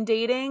play in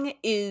dating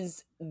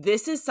is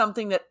this is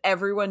something that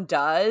everyone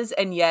does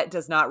and yet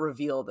does not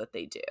reveal that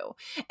they do.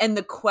 And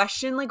the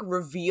question like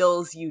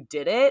reveals you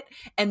did it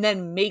and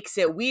then makes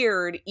it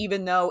weird,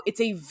 even though it's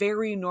a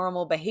very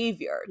normal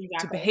behavior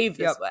to behave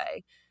this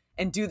way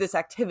and do this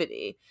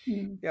activity.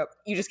 Yep.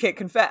 You just can't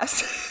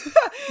confess.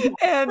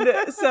 And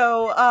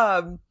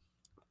so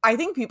I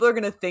think people are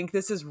going to think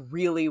this is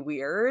really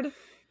weird.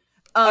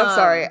 I'm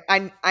sorry.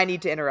 I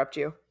need to interrupt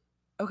you.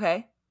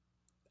 Okay.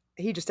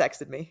 He just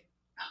texted me.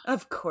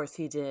 Of course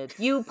he did.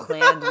 You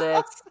planned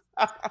this.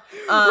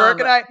 Rourke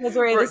and I,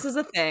 this is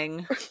a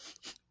thing.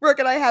 Rourke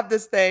and I have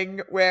this thing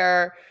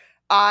where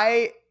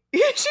your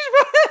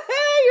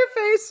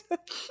face.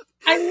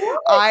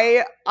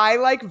 I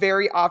like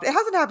very often, it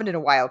hasn't happened in a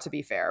while to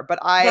be fair, but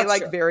I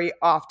very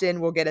often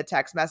will get a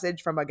text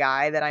message from a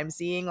guy that I'm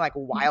seeing like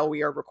while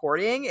we are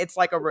recording. It's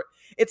like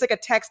a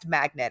text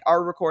magnet.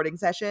 Our recording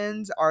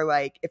sessions are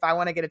like, if I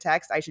want to get a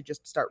text, I should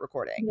just start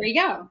recording. There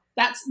you go.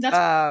 That's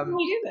what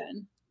we do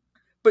then.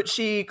 But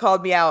she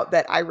called me out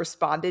that I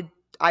responded.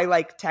 I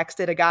like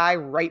texted a guy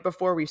right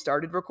before we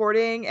started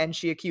recording and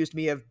she accused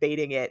me of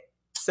baiting it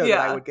so that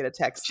I would get a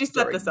text. She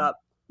set this up.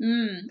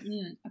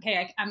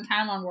 Okay, I'm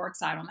kind of on Rourke's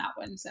side on that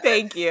one. So.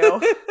 Thank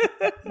you.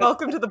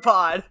 Welcome to the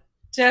pod.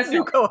 Just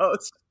new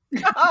co-host.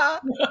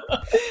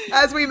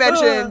 As we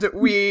mentioned,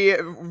 we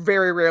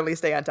very rarely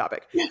stay on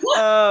topic.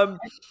 So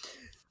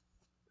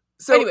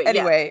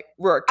anyway,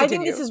 Rourke,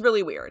 continue. I think this is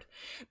really weird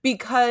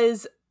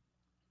because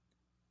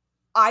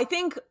I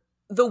think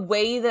the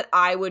way that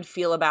I would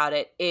feel about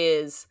it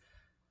is,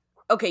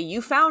 okay,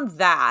 you found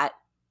that.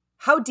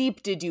 How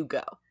deep did you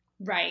go?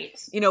 Right.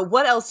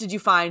 What else did you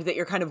find that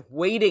you're kind of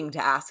waiting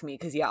to ask me?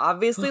 Because you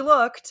obviously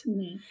looked.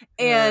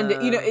 And,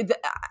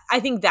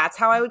 I think that's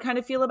how I would kind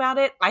of feel about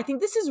it. I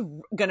think this is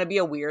going to be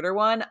a weirder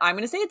one. I'm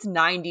going to say it's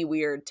 90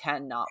 weird,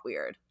 10 not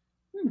weird.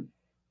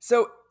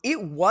 So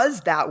it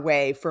was that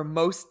way for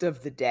most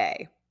of the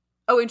day.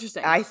 Oh,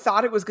 interesting. I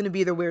thought it was going to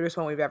be the weirdest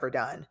one we've ever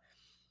done.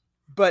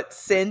 But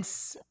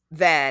since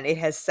then, it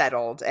has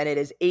settled and it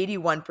is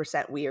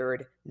 81%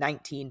 weird,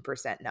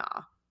 19% nah.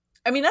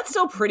 I mean, that's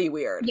still pretty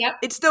weird. Yep.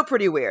 It's still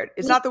pretty weird.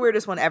 It's not the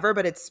weirdest one ever,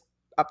 but it's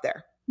up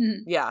there.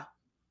 Mm-hmm. Yeah.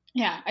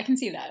 Yeah, I can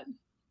see that.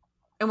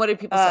 And what did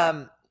people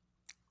say?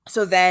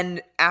 So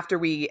then after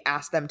we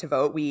ask them to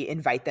vote, we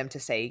invite them to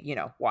say,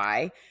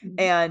 why. Mm-hmm.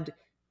 And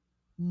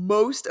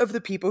most of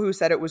the people who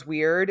said it was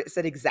weird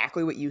said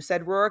exactly what you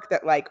said, Rourke,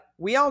 that like,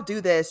 we all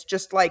do this,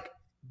 just like,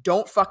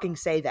 don't fucking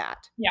say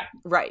that. Yeah.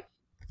 Right.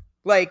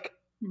 Like,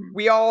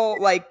 we all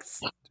like,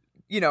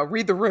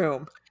 read the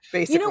room.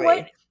 basically. You know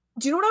what?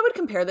 Do you know what I would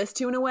compare this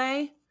to in a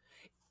way?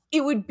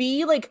 It would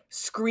be like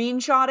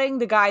screenshotting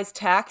the guy's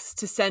text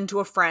to send to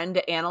a friend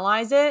to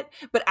analyze it,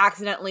 but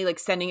accidentally like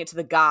sending it to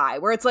the guy,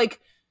 where it's like,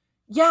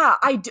 yeah,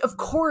 of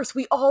course,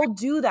 we all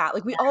do that.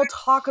 Like, we all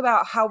talk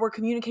about how we're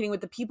communicating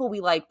with the people we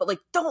like, but like,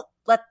 don't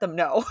let them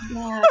know.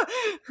 Yeah,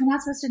 you're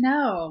not supposed to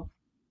know.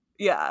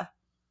 Yeah.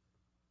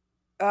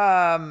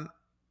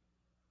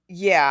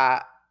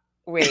 Yeah.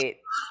 Wait.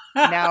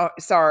 Now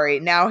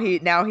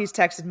he's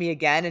texted me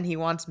again and he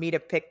wants me to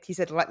pick. He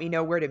said, let me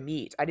know where to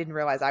meet. I didn't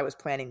realize I was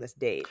planning this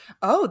date.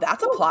 Oh,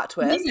 that's a plot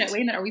twist. Wait a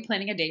minute. Are we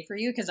planning a date for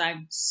you? Because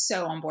I'm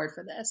so on board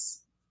for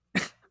this.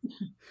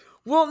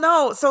 Well,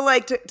 no. So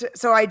like,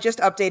 so I just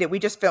updated. We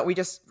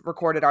just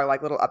recorded our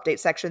like little update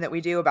section that we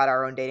do about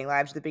our own dating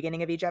lives at the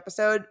beginning of each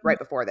episode, right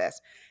before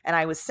this. And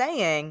I was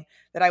saying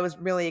that I was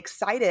really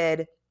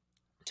excited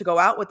to go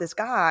out with this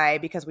guy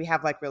because we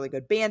have like really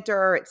good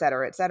banter, et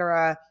cetera, et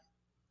cetera.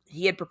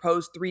 He had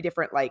proposed 3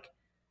 different like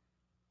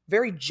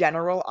very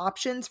general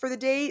options for the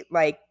date,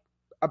 like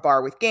a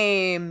bar with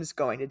games,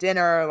 going to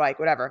dinner, like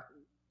whatever.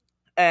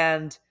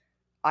 And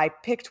I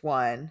picked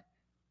one.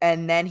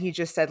 And then he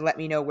just said, let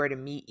me know where to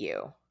meet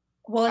you.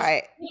 Well,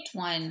 if you picked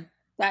one,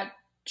 that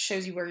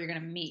shows you where you're going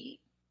to meet.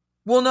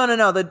 Well, no.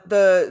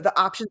 The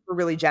options were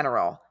really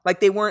general. Like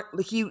they weren't,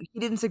 he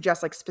didn't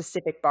suggest like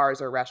specific bars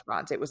or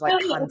restaurants. It was like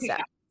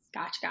concept.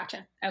 Okay.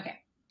 Gotcha. Okay.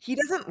 He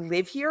doesn't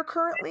live here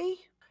currently.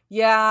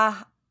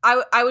 Yeah.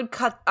 I would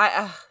cut,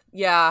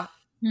 yeah.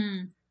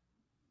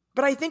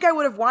 But I think I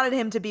would have wanted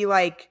him to be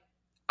like,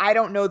 I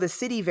don't know the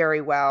city very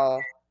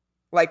well.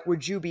 Like,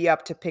 would you be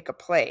up to pick a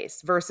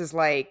place? Versus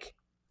like,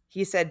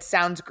 he said,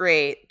 sounds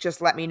great.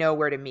 Just let me know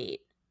where to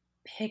meet.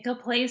 Pick a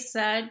place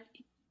that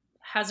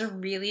has a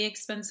really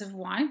expensive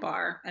wine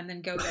bar and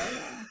then go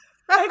there.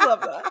 I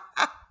love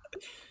that.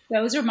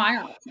 Those are my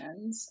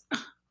options.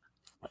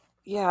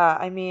 Yeah,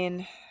 I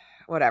mean,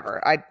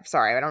 whatever.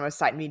 Sorry, I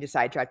don't mean to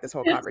sidetrack this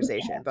whole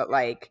conversation, but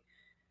like,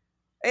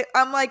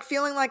 I'm like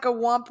feeling like a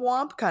womp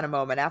womp kind of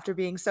moment after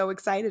being so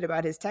excited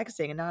about his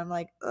texting, and now I'm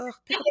like, ugh,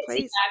 pick a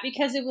place. That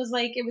because it was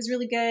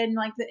really good, and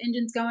like the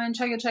engine's going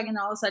chugga, and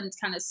all of a sudden it's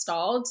kind of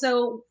stalled.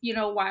 So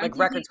why like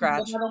record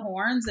scratch the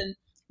horns and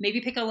maybe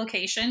pick a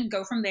location,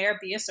 go from there,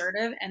 be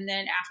assertive, and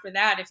then after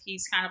that, if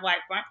he's kind of like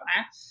blah,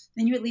 blah,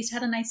 then you at least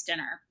had a nice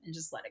dinner and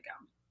just let it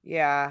go.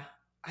 Yeah,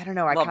 I don't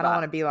know. I kind of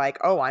want to be like,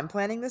 oh, I'm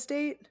planning this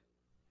date,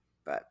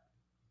 but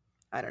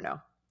I don't know.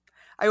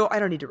 I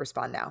don't need to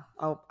respond now.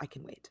 I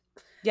can wait.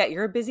 Yeah,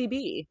 you're a busy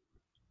bee.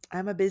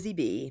 I'm a busy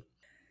bee.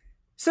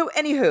 So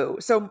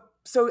anywho,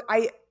 so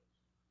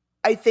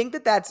I think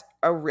that that's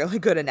a really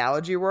good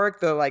analogy work,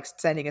 the like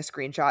sending a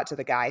screenshot to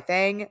the guy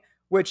thing,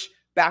 which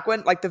back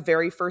when like the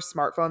very first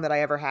smartphone that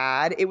I ever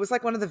had, it was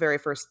like one of the very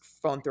first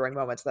phone throwing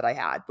moments that I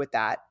had with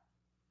that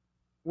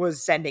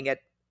was sending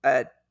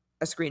a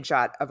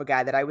screenshot of a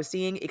guy that I was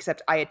seeing,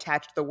 except I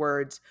attached the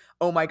words,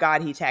 oh my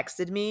God, he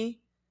texted me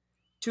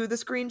to the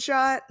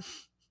screenshot.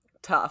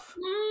 Tough.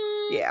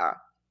 Yeah.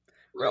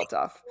 Real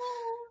tough.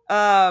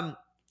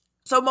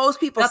 So most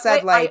people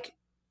said like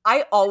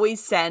I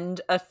always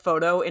send a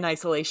photo in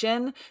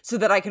isolation so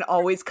that I can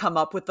always come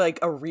up with like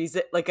a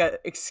reason, like a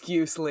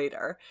excuse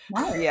later.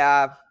 Wow.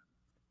 Yeah.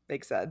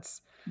 Makes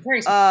sense.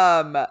 Very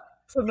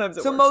sometimes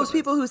it so works, most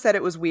people who said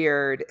it was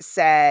weird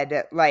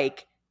said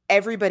like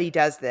everybody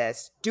does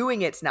this.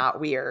 Doing it's not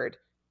weird.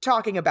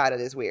 Talking about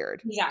it is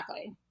weird.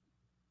 Exactly.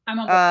 I'm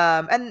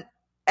on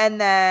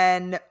And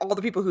then all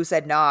the people who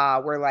said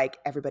nah were like,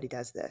 everybody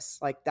does this.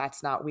 Like,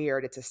 that's not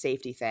weird. It's a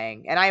safety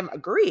thing. And I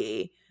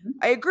agree.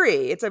 I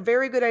agree. It's a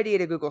very good idea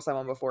to Google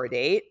someone before a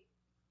date.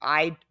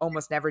 I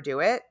almost never do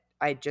it.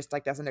 I just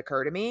like doesn't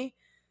occur to me.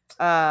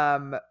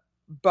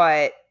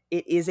 But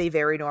it is a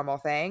very normal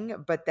thing.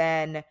 But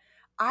then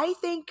I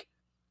think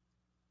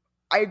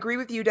I agree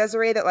with you,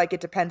 Desiree, that like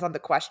it depends on the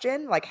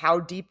question. Like, how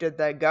deep did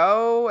they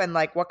go? And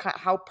like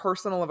how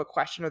personal of a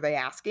question are they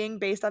asking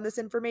based on this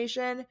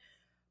information?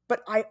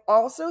 But I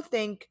also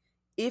think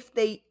if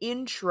they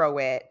intro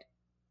it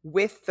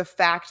with the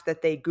fact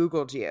that they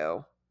Googled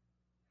you,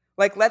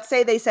 like, let's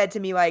say they said to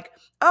me like,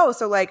 oh,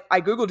 so like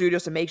I Googled you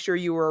just to make sure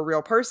you were a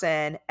real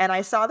person. And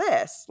I saw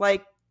this,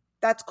 like,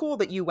 that's cool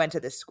that you went to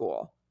this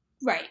school.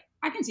 Right.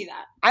 I can see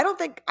that. I don't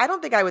think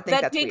I would think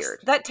that's weird.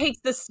 That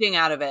takes the sting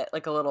out of it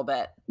like a little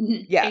bit.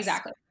 Mm-hmm. Yes.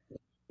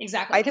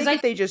 Exactly. I think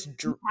if they just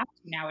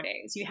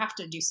nowadays, you have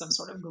to do some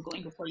sort of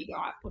Googling before you go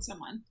out with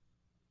someone.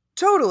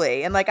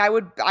 Totally. And like I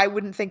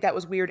wouldn't think that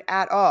was weird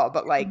at all,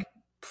 but like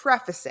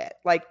preface it.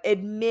 Like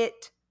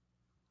admit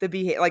the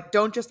behavior. Like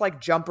don't just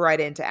like jump right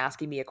into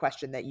asking me a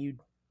question that you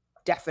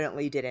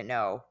definitely didn't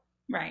know.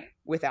 Right.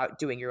 Without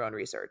doing your own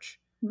research.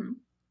 Mm-hmm.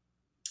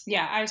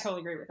 Yeah, I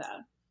totally agree with that.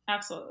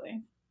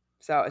 Absolutely.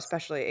 So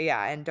especially,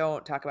 yeah, and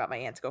don't talk about my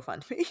aunt's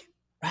GoFundMe.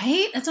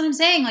 Right? That's what I'm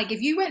saying. Like, if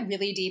you went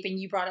really deep and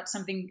you brought up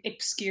something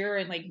obscure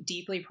and, like,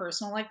 deeply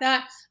personal like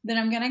that, then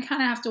I'm going to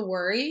kind of have to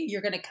worry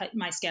you're going to cut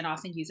my skin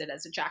off and use it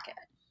as a jacket.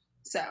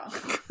 So,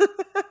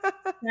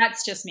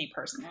 that's just me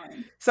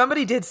personally.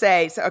 Somebody did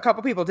say, so a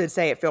couple people did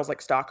say it feels like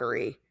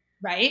stalkery.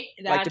 Right.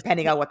 Like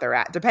depending on what they're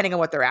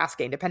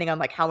asking, depending on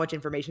like how much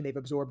information they've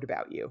absorbed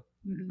about you.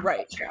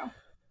 Right. That's true.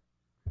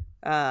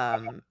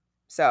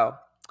 So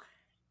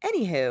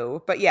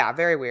anywho, but yeah,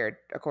 very weird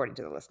according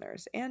to the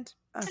listeners and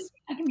us.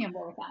 I can be on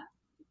board with that.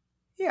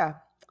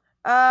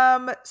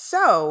 Yeah.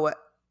 So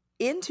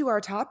into our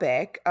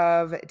topic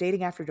of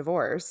dating after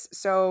divorce.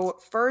 So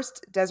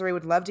first, Desiree,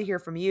 would love to hear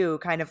from you,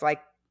 kind of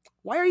like,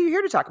 why are you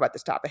here to talk about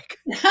this topic?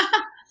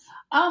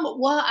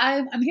 Well,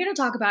 I'm here to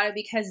talk about it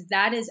because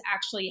that is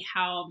actually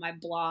how my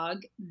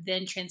blog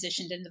then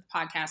transitioned into the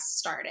podcast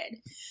started.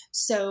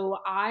 So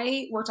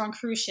I worked on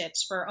cruise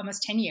ships for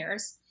almost 10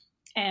 years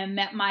and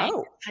met my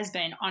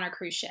husband on a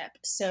cruise ship.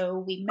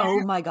 So we met.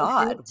 Oh my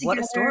God. What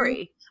a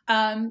story.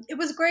 It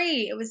was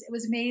great. It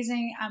was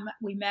amazing.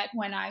 We met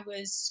when I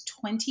was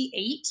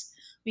 28.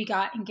 We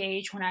got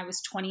engaged when I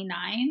was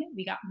 29.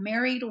 We got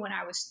married when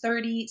I was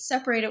 30,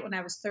 separated when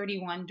I was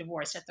 31,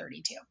 divorced at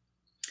 32.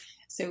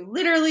 So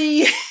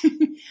literally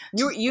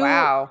you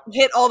wow.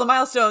 hit all the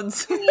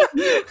milestones.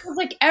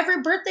 Like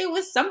every birthday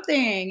was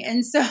something.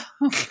 And so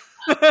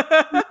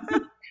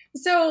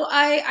so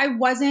I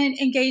wasn't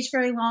engaged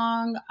very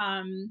long.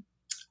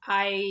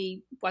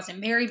 I wasn't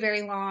married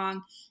very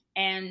long.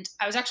 And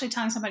I was actually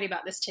telling somebody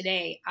about this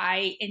today.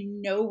 I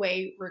in no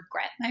way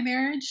regret my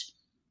marriage,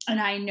 and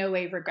I in no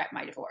way regret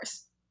my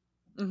divorce.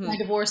 Mm-hmm. My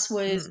divorce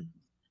was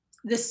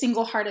the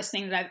single hardest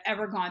thing that I've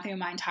ever gone through in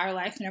my entire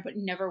life, and I would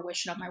never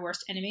wish it on my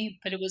worst enemy.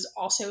 But it was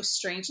also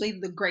strangely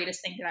the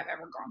greatest thing that I've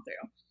ever gone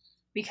through,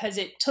 because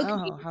it took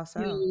me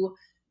to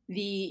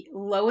the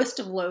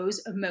lowest of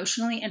lows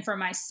emotionally and for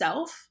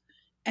myself.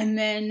 And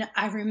then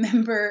I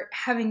remember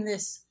having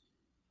this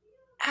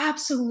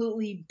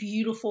absolutely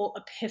beautiful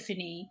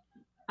epiphany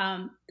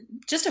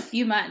just a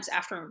few months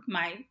after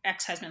my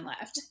ex-husband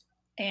left,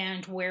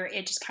 and where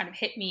it just kind of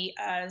hit me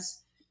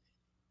as,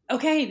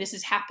 okay, this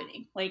is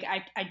happening. Like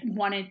I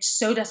wanted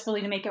so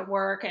desperately to make it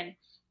work, and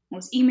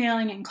was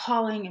emailing and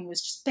calling and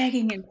was just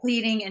begging and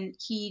pleading. And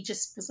he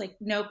just was like,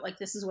 nope, like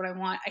this is what I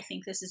want. I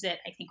think this is it.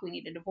 I think we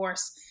need a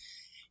divorce.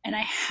 And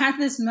I had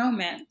this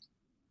moment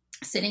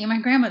sitting in my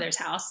grandmother's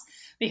house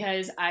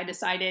because I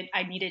decided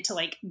I needed to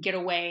like get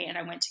away, and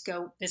I went to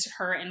go visit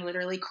her and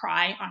literally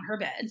cry on her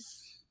bed.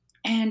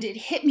 And it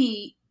hit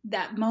me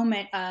that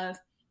moment of,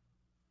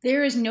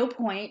 there is no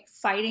point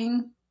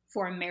fighting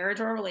for a marriage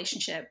or a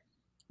relationship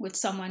with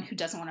someone who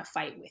doesn't want to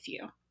fight with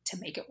you to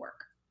make it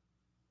work.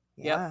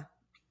 Yeah.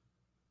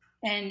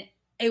 And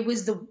it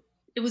was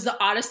the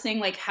oddest thing,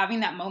 like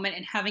having that moment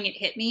and having it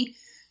hit me,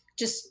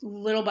 just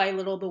little by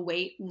little, the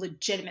weight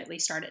legitimately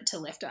started to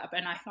lift up.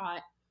 And I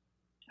thought,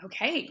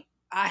 okay,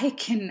 I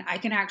can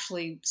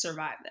actually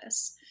survive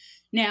this.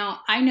 Now,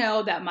 I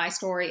know that my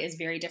story is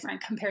very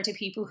different compared to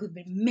people who've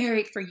been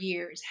married for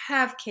years,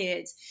 have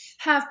kids,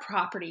 have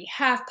property,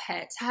 have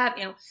pets,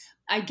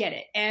 I get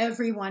it.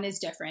 Everyone is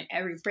different.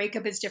 Every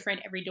breakup is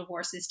different. Every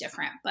divorce is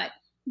different. But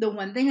the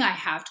one thing I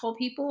have told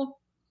people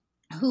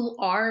who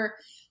are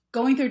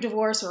going through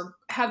divorce or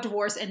have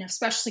divorced and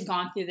especially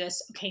gone through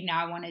this, okay,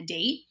 now I want to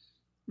date,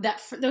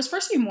 that those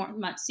first few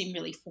months seem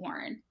really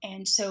foreign.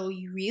 And so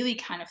you really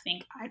kind of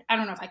think, I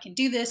don't know if I can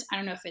do this. I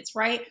don't know if it's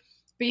right.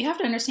 But you have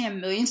to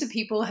understand, millions of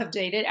people have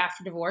dated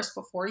after divorce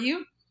before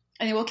you,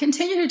 and they will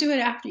continue to do it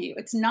after you.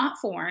 It's not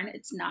foreign.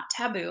 It's not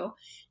taboo.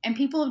 And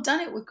people have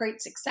done it with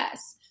great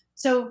success.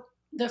 So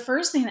the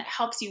first thing that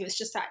helps you is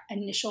just that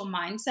initial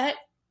mindset,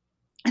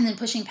 and then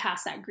pushing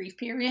past that grief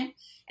period,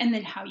 and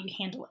then how you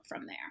handle it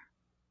from there.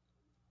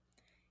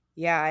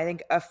 Yeah, I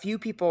think a few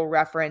people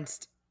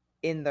referenced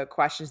in the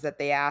questions that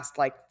they asked,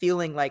 like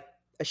feeling like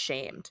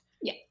ashamed.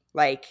 Yeah.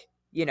 Like,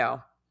 you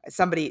know,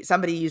 somebody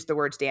used the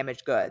words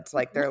damaged goods.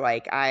 Like they're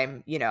like,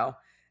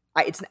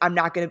 it's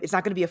not going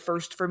to be a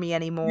first for me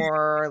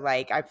anymore.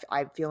 Like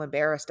I feel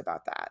embarrassed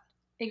about that.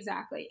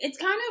 Exactly. It's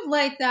kind of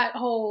like that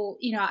whole,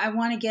 I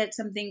want to get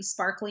something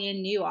sparkly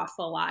and new off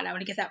the lot. I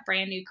want to get that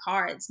brand new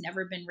car. It's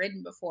never been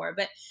ridden before.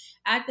 But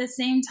at the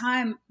same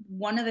time,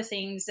 one of the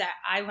things that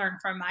I learned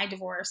from my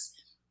divorce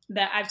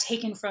that I've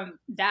taken from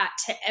that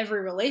to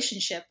every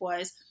relationship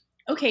was,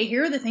 okay,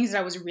 here are the things that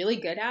I was really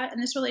good at in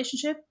this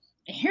relationship,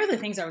 and here are the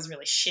things I was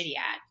really shitty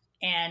at.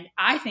 And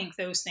I think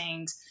those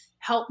things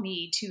help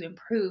me to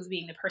improve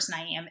being the person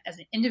I am as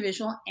an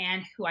individual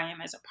and who I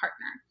am as a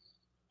partner.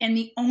 And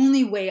the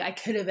only way I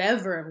could have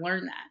ever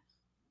learned that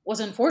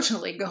was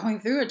unfortunately going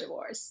through a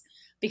divorce,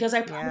 because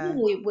I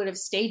probably would have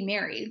stayed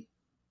married,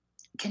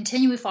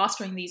 continually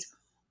fostering these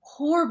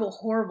horrible,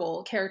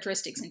 horrible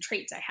characteristics and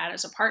traits I had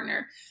as a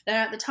partner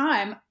that at the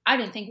time I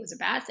didn't think was a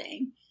bad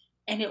thing.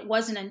 And it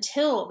wasn't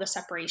until the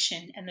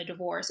separation and the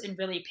divorce and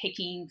really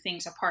picking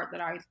things apart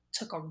that I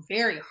took a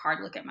very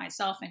hard look at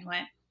myself and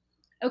went,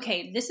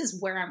 okay, this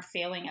is where I'm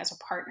failing as a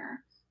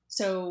partner.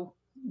 So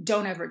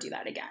don't ever do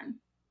that again.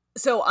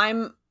 So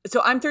I'm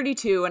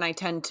 32 and I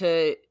tend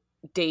to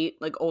date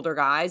like older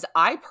guys.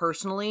 I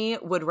personally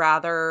would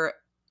rather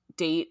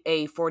date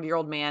a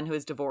 40-year-old man who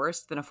is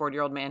divorced than a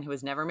 40-year-old man who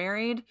is never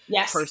married.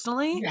 Yes.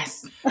 Personally.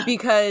 Yes.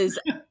 Because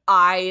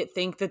I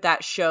think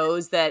that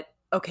shows that,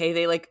 okay,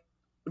 they like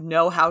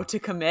know how to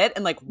commit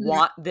and like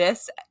want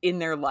this in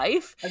their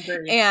life.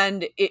 Agreed.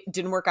 And it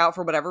didn't work out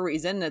for whatever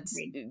reason.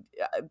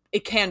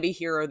 It can be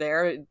here or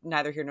there,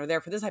 neither here nor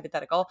there for this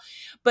hypothetical.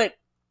 But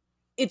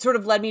it sort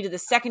of led me to the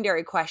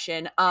secondary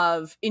question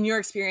of, in your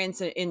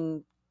experience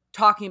in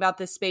talking about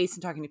this space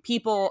and talking to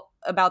people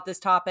about this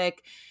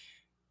topic,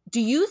 do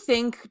you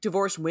think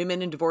divorced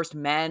women and divorced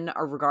men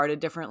are regarded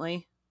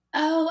differently?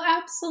 Oh,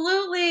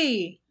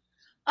 absolutely.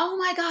 Oh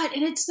my God.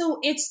 And it's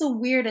the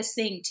weirdest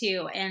thing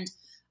too. And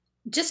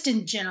just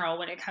in general,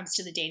 when it comes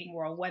to the dating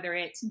world, whether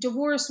it's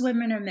divorced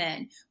women or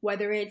men,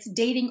 whether it's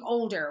dating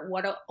older,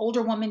 what an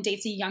older woman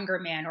dates a younger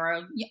man or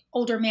an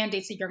older man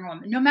dates a younger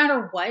woman, no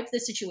matter what the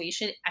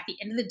situation, at the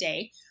end of the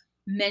day,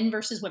 men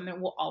versus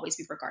women will always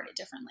be regarded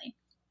differently.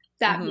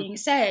 That being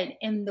said,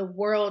 in the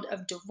world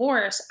of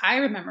divorce, I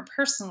remember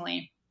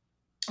personally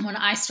when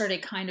I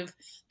started kind of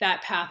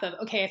that path of,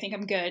 okay, I think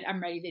I'm good,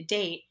 I'm ready to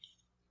date.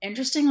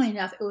 Interestingly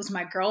enough, it was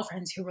my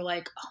girlfriends who were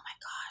like, oh my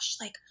gosh,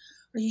 like,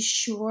 are you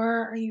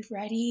sure? Are you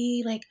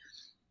ready? Like,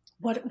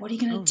 what are you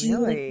going to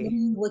do? Really? Like, what are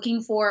you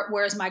looking for?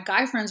 Whereas my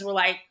guy friends were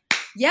like,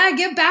 yeah,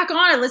 get back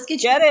on it. Let's get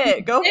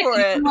it. Go for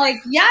it. I'm like,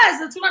 yes,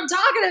 that's what I'm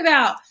talking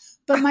about.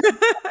 But my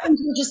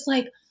friends were just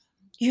like,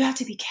 you have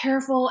to be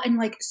careful. And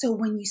like, so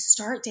when you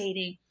start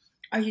dating,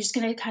 are you just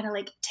going to kind of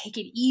like take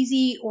it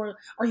easy, or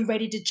are you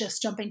ready to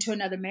just jump into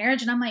another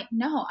marriage? And I'm like,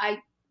 no, I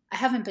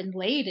haven't been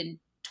laid in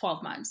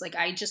 12 months. Like,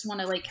 I just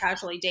want to like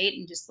casually date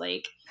and just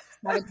like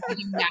have it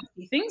do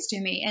nasty things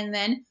to me. And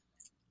then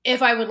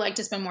if I would like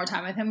to spend more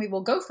time with him, we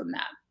will go from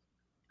that.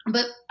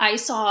 But I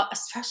saw,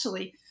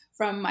 especially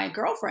from my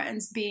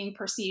girlfriends, being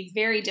perceived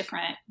very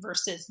different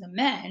versus the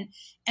men.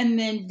 And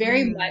then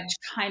very much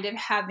kind of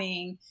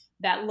having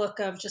that look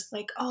of just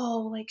like,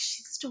 oh, like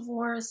she's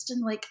divorced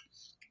and like,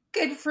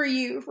 good for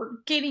you for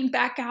getting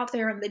back out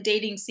there in the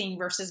dating scene,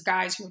 versus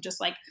guys who are just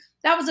like,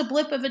 that was a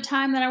blip of a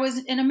time that I was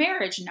in a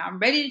marriage and now I'm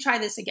ready to try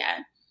this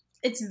again.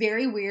 It's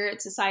very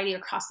weird. Society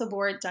across the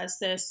board does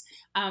this.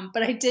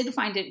 But I did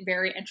find it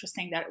very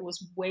interesting that it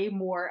was way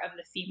more of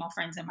the female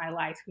friends in my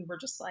life who were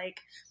just like,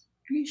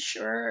 are you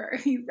sure? Are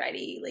you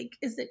ready? Like,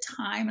 is it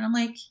time? And I'm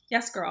like,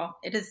 yes, girl,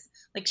 it is.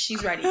 Like,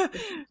 she's ready.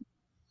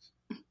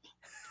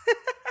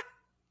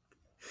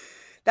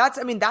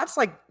 That's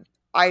like,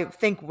 I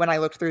think when I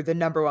looked through, the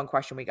number one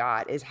question we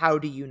got is, how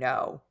do you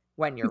know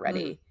when you're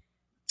ready?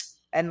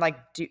 And like,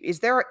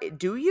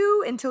 do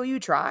you until you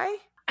try?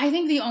 I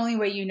think the only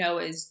way you know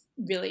is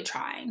really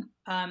trying.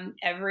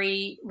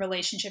 Every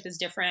relationship is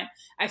different.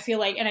 I feel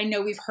like, and I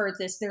know we've heard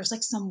this, there's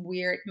like some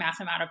weird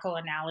mathematical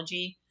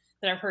analogy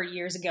that I've heard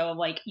years ago of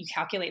like, you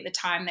calculate the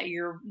time that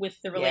you're with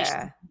the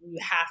relationship, you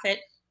half it.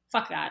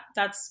 Fuck that.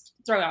 That's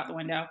throw out the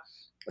window.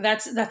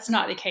 That's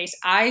not the case.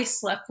 I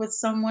slept with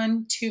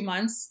someone 2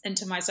 months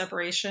into my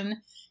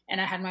separation, and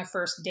I had my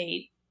first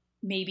date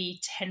maybe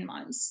 10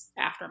 months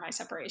after my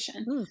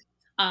separation.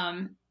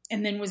 And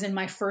then was in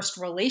my first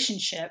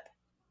relationship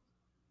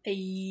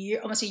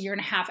almost a year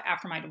and a half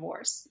after my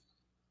divorce.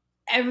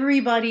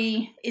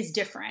 Everybody is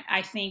different.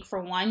 I think,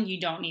 for one, you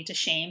don't need to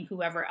shame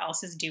whoever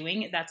else is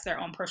doing it. That's their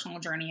own personal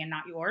journey and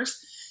not yours.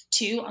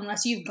 Two,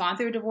 unless you've gone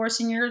through a divorce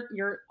in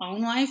your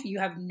own life, you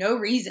have no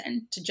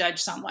reason to judge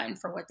someone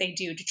for what they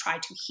do to try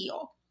to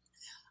heal.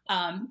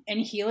 And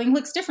healing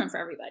looks different for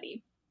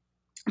everybody.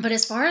 But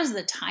as far as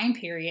the time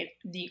period,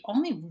 the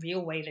only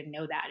real way to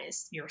know that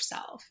is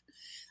yourself.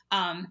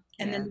 And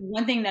then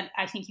one thing that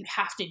I think you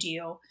have to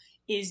do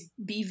is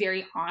be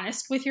very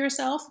honest with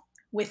yourself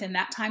within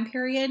that time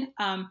period.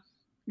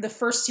 The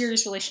first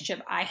serious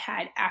relationship I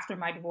had after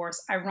my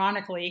divorce,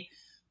 ironically,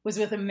 was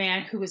with a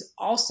man who was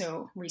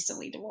also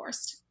recently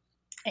divorced.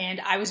 And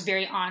I was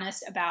very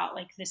honest about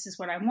like, this is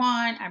what I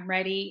want, I'm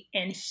ready.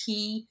 And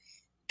he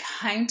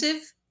kind of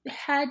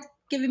had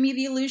given me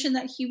the illusion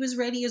that he was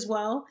ready as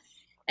well.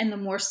 And the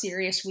more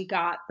serious we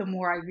got, the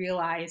more I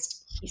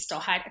realized he still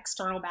had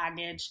external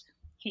baggage.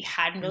 He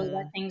hadn't really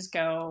let things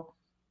go.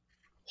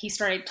 He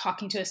started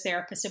talking to his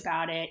therapist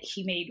about it.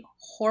 He made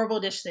horrible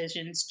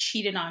decisions,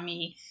 cheated on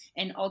me,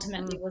 and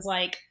ultimately was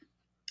like,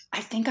 I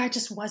think I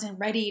just wasn't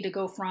ready to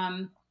go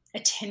from a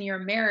 10-year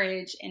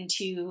marriage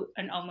into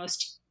an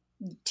almost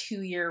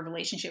 2-year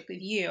relationship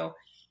with you.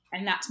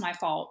 And that's my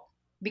fault,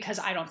 because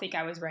I don't think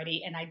I was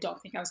ready. And I don't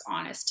think I was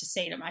honest to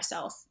say to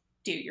myself,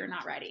 dude, you're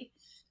not ready.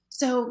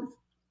 So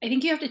I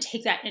think you have to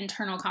take that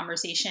internal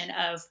conversation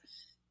of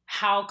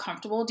how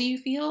comfortable do you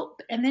feel?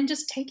 And then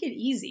just take it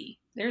easy.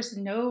 There's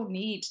no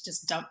need to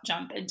just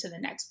jump into the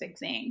next big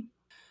thing.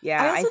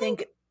 Yeah, I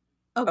think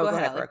Oh, go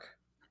ahead, Brooke.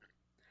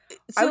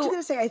 So, I was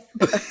just going to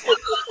say,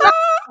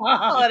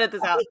 I'll edit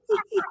this out.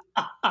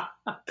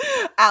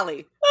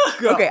 Allie,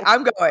 go. Okay,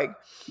 I'm going.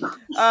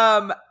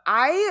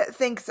 I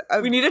think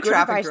we need a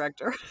traffic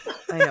director.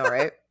 I know,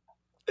 right?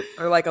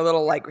 Or like a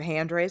little like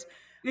hand raise.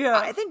 Yeah.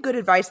 I think good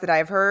advice that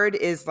I've heard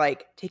is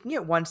like taking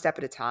it one step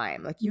at a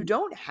time. Like, you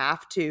don't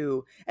have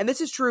to, and this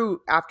is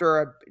true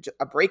after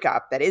a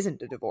breakup that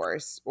isn't a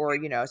divorce, or,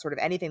 you know, sort of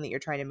anything that you're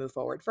trying to move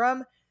forward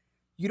from.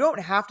 You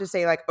don't have to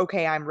say like,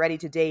 okay, I'm ready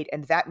to date,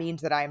 and that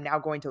means that I am now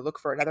going to look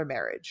for another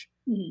marriage.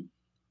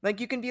 Like,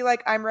 you can be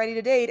like, I'm ready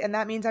to date, and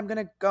that means I'm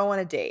going to go on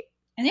a date.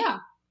 And yeah,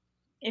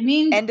 it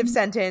means end of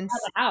sentence.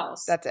 The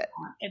house. That's it.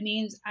 It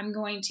means I'm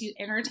going to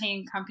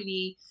entertain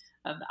company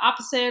of the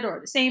opposite or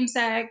the same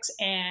sex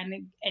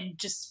and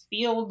just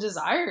feel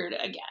desired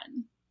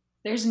again.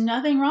 There's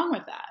nothing wrong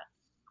with that.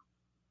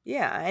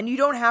 Yeah, and you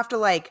don't have to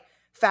like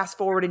fast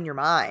forward in your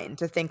mind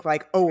to think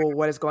like, oh, well,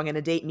 what does going on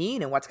a date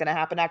mean, and what's going to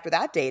happen after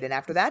that date, and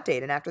after that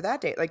date, and after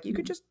that date. Like, you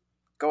could just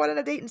go out on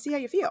a date and see how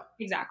you feel.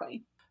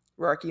 Exactly.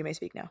 Rourke, you may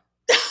speak now.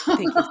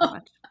 Thank you so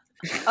much.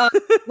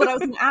 What I was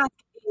going to ask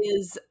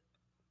is,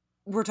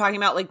 we're talking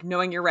about like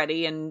knowing you're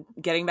ready and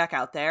getting back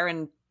out there,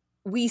 and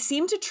we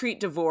seem to treat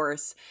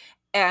divorce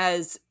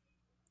as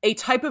a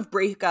type of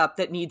breakup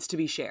that needs to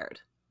be shared,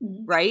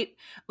 right?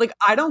 Like,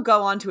 I don't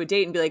go on to a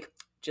date and be like,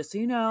 just so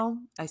you know,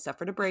 I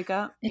suffered a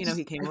breakup. You know,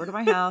 he came over to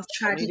my house.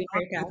 He didn't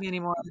want to with me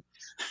anymore.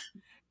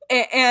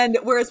 And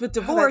whereas with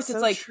divorce, it's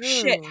so like, true.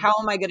 Shit, how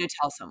am I going to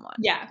tell someone?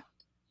 Yeah.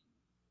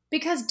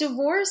 Because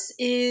divorce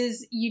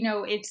is, you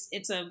know,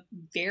 it's a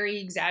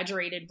very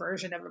exaggerated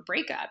version of a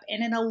breakup.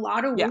 And in a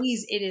lot of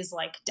ways, it is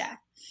like death.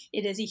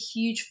 It is a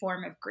huge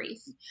form of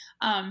grief.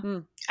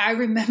 I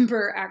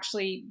remember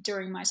actually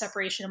during my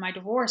separation and my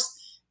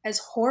divorce, as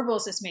horrible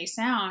as this may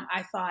sound,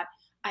 I thought,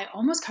 I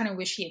almost kind of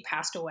wish he had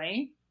passed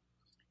away,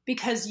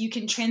 because you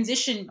can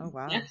transition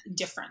death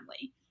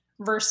differently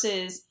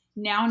versus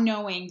now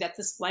knowing that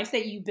this life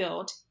that you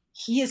built,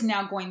 he is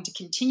now going to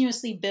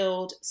continuously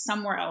build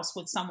somewhere else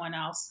with someone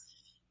else.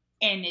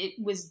 And it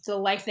was the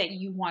life that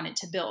you wanted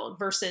to build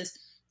versus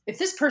if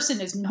this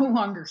person is no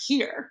longer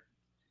here,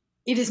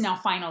 it is now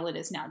final. It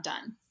is now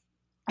done.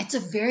 It's a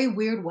very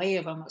weird way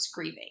of almost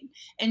grieving.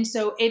 And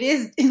so it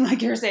is,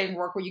 like you're saying,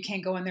 work where you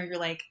can't go in there. You're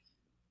like,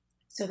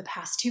 so the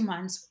past 2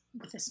 months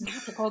with this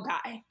mythical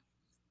guy.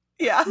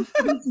 Yeah.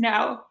 It's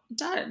now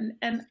done.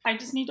 And I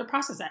just need to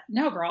process that.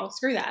 No, girl,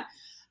 screw that.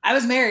 I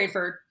was married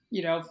for,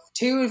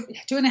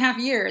 2.5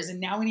 years. And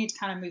now we need to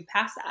kind of move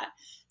past that.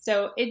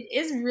 So it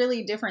is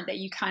really different that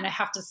you kind of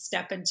have to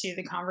step into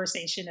the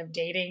conversation of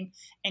dating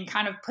and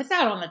kind of put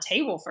that on the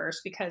table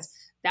first, because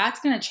that's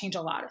going to change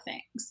a lot of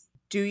things.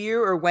 Do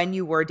you, or when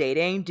you were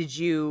dating, did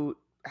you,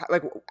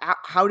 like,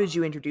 how did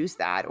you introduce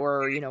that?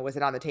 Or, was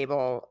it on the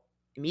table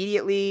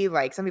immediately?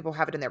 Like, some people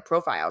have it in their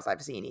profiles,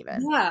 I've seen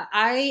even. Yeah,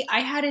 I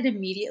had it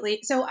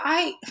immediately. So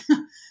I'm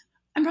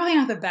probably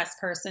not the best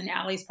person.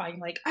 Allie's probably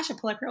like, I should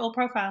pull up your old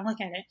profile and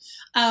look at it.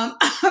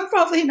 I'm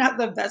probably not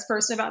the best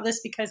person about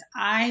this because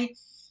I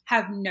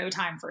have no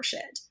time for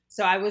shit.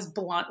 So I was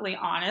bluntly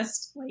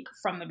honest, like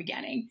from the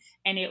beginning.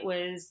 And it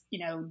was,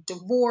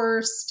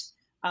 divorced.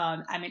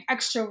 I'm an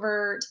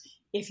extrovert.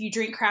 If you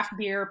drink craft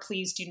beer,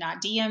 please do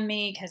not DM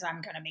me because I'm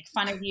going to make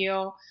fun of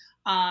you.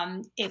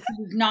 If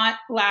you've not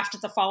laughed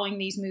at the following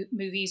these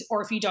movies,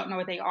 or if you don't know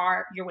what they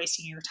are, you're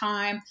wasting your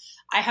time.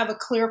 I have a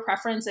clear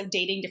preference of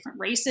dating different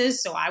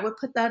races, so I would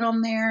put that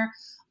on there.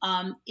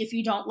 If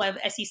you don't love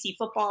SEC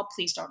football,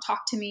 please don't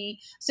talk to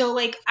me. So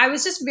like, I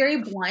was just very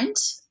blunt.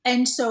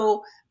 And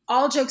so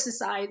all jokes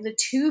aside, the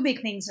two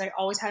big things that I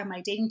always had in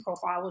my dating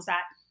profile was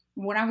that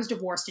when I was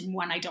divorced and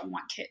one, I don't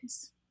want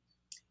kids.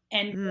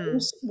 And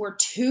those were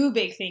two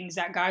big things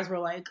that guys were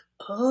like,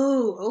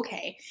 oh,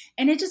 okay.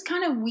 And it just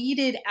kind of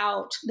weeded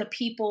out the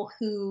people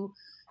who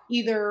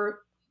either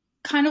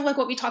kind of like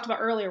what we talked about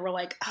earlier, were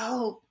like,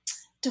 oh,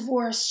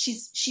 divorce,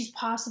 she's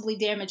possibly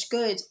damaged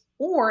goods.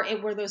 Or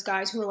it were those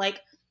guys who were like,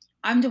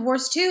 I'm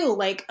divorced too.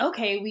 Like,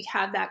 okay, we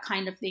have that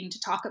kind of thing to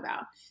talk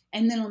about.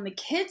 And then on the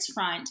kids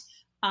front,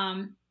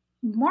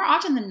 more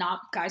often than not,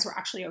 guys were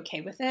actually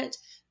okay with it.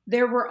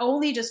 There were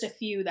only just a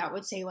few that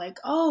would say like,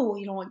 oh,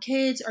 you don't want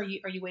kids? Are you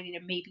waiting to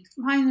maybe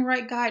find the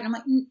right guy? And I'm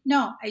like,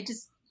 no, I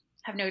just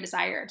have no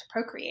desire to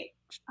procreate.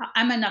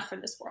 I'm enough for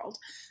this world.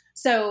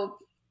 So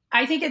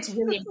I think it's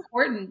really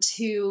important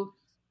to,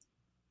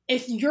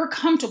 if you're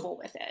comfortable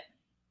with it,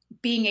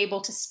 being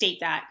able to state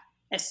that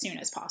as soon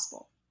as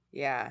possible.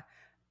 Yeah.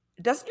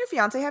 Doesn't your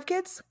fiance have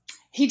kids?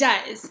 He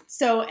does.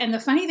 So, and the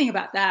funny thing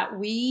about that,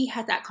 we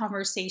had that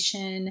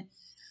conversation,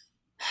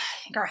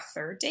 I think our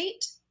third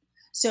date.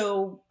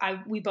 So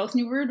we both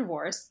knew we were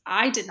divorced.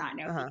 I did not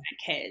know he had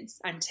kids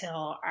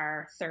until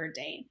our third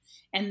date.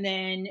 And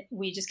then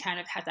we just kind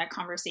of had that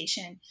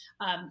conversation.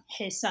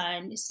 His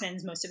son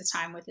spends most of his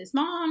time with his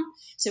mom.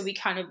 So we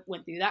kind of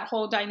went through that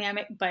whole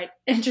dynamic. But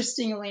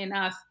interestingly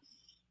enough,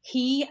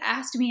 he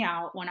asked me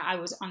out when I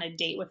was on a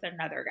date with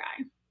another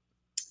guy.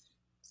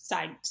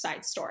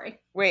 Side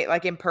story. Wait,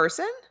 like in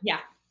person? Yeah.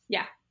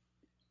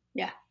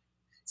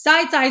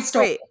 Side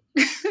story.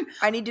 Wait,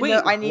 I need to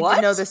know. I need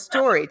to know the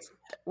story.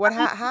 What?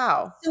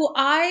 How? So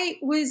I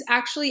was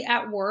actually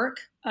at work,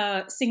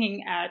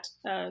 singing at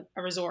a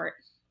resort,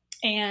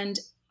 and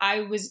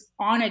I was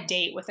on a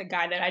date with a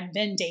guy that I'd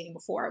been dating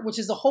before, which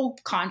is the whole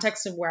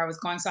context of where I was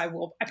going. So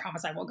I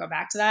promise I will go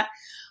back to that.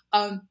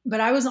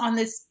 But I was on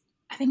this,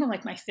 I think on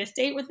like my fifth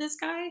date with this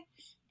guy.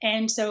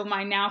 And so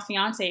my now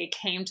fiance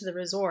came to the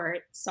resort,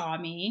 saw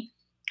me.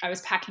 I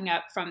was packing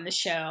up from the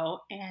show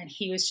and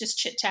he was just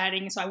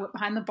chit-chatting. So I went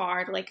behind the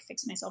bar to like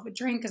fix myself a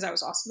drink because I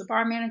was also the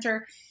bar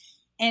manager.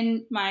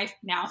 And my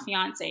now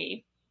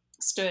fiance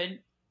stood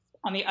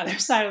on the other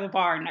side of the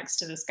bar next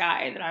to this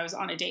guy that I was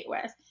on a date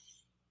with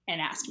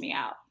and asked me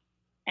out.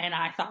 And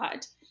I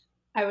thought,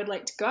 I would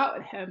like to go out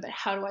with him, but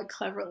how do I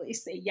cleverly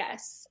say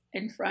yes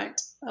in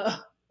front of...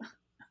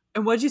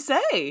 And what'd you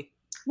say?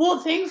 Well,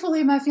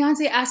 thankfully, my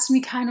fiance asked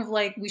me kind of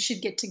like, we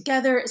should get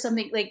together,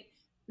 something like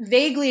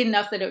vaguely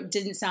enough that it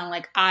didn't sound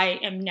like I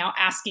am now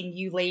asking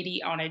you,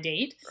 lady, on a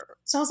date.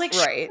 So I was like,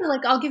 Right. sure,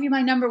 like, I'll give you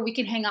my number. We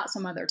can hang out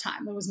some other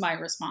time. That was my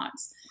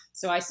response.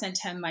 So I sent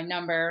him my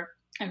number.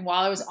 And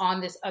while I was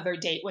on this other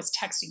date, was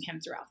texting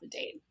him throughout the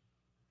date.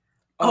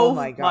 Oh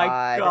my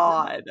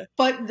God.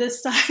 But the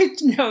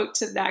side note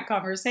to that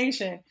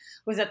conversation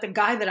was that the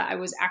guy that I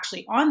was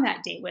actually on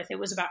that date with, it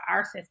was about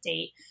our 5th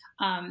date,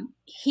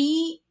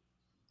 he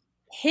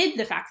hid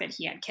the fact that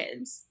he had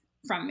kids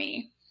from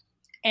me.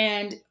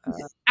 And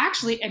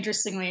actually,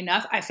 interestingly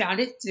enough, I found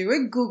it through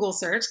a Google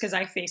search because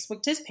I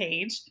Facebooked his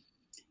page.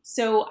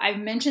 So I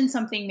mentioned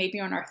something maybe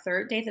on our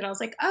 3rd date that I was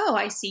like, oh,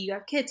 I see you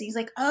have kids. And he's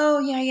like, oh,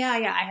 yeah,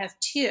 I have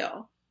 2.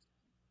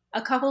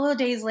 A couple of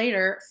days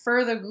later,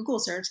 further Google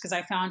search, because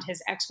I found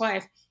his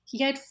ex-wife,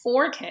 he had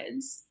 4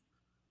 kids.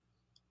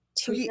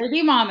 2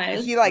 baby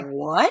mamas. He like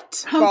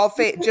what?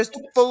 Just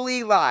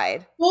fully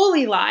lied.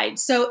 Fully lied.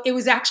 So it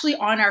was actually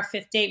on our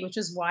 5th date, which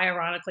is why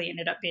ironically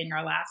ended up being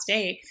our last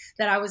date,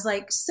 that I was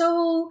like,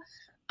 so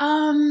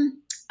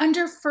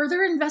under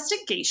further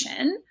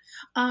investigation,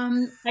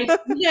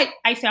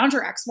 I found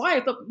your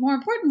ex-wife, but more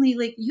importantly,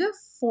 like, you have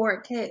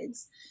 4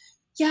 kids.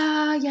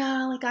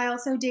 Yeah. Like, I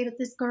also dated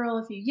this girl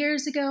a few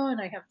years ago and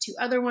I have 2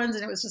 other ones.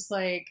 And it was just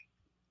like,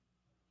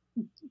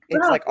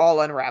 it's like all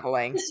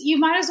unraveling. You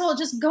might as well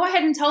just go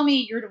ahead and tell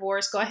me you're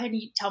divorced. Go ahead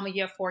and tell me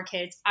you have 4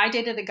 kids. I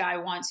dated a guy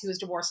once who was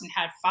divorced and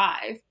had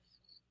 5.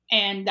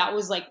 And that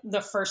was like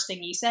the first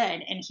thing he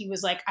said. And he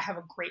was like, I have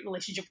a great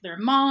relationship with her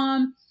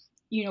mom.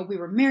 You know, we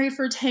were married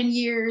for 10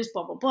 years,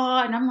 blah, blah,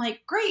 blah. And I'm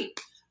like, great.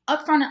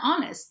 Upfront and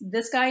honest.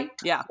 This guy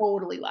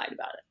totally lied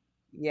about it.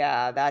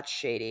 Yeah, that's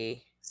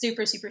shady.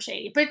 Super, super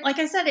shady. But like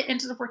I said, it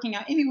ended up working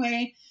out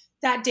anyway.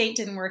 That date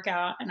didn't work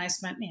out. And I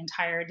spent the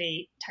entire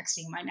date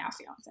texting my now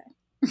fiance.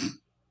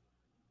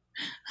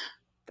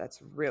 That's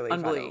really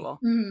unbelievable.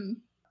 Funny. Mm-hmm.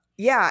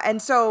 Yeah.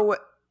 And so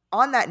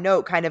on that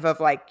note, kind of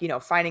like, you know,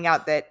 finding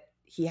out that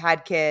he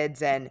had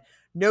kids, and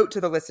note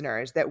to the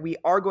listeners that we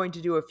are going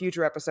to do a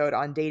future episode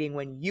on dating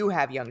when you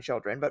have young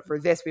children. But for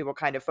this, we will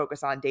kind of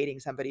focus on dating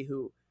somebody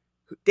who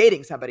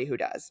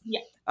does.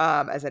 Yeah.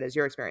 As that is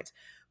your experience.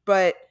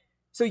 But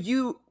so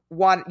you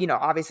want, you know,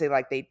 obviously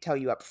like they tell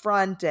you up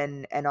front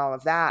and all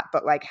of that,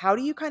 but like, how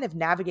do you kind of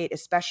navigate,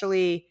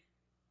 especially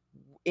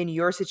in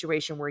your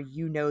situation where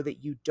you know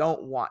that you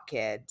don't want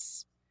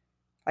kids?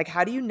 Like,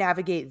 how do you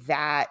navigate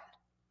that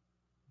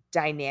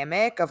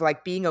dynamic of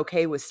like being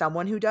okay with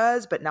someone who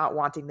does, but not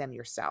wanting them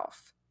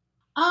yourself?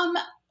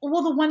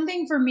 Well, the one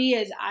thing for me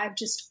is I've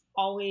just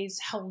always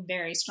held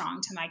very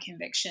strong to my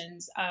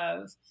convictions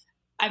of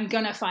I'm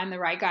going to find the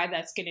right guy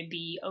that's going to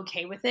be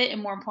okay with it.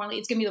 And more importantly,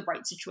 it's going to be the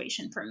right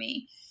situation for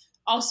me.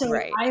 Also,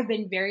 right. I have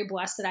been very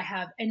blessed that I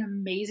have an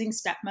amazing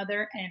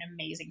stepmother and an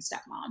amazing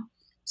stepmom.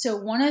 So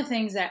one of the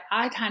things that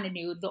I kind of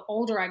knew the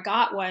older I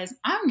got was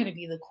I'm going to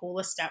be the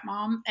coolest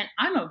stepmom, and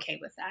I'm okay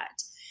with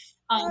that.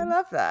 I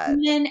love that.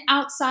 And then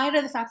outside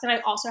of the fact that I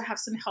also have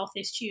some health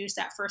issues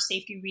that for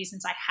safety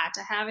reasons I had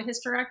to have a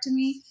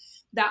hysterectomy,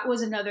 that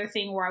was another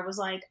thing where I was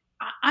like,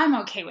 I'm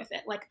okay with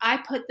it. Like, I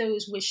put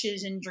those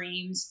wishes and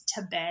dreams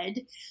to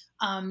bed.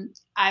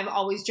 I've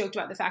always joked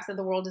about the fact that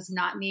the world does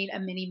not need a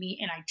mini me,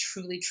 and I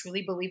truly,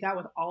 truly believe that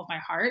with all of my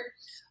heart.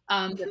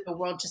 That the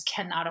world just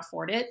cannot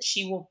afford it.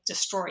 She will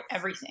destroy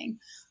everything.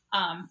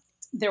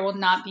 There will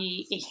not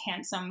be a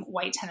handsome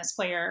white tennis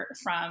player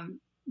from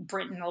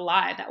Britain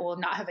alive that will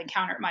not have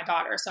encountered my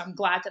daughter. So I'm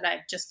glad that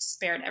I've just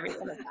spared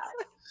everything of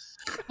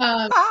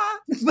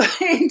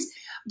that.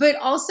 But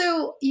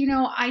also, you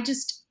know, I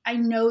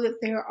know that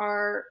there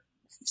are,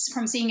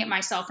 from seeing it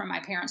myself from my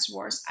parents'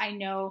 divorce, I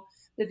know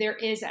that there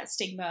is that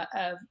stigma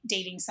of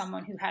dating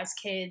someone who has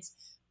kids.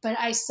 But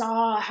I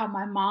saw how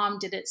my mom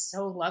did it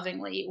so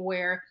lovingly,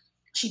 where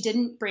she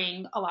didn't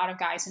bring a lot of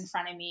guys in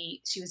front of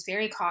me. She was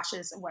very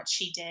cautious of what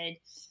she did.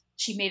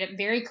 She made it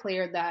very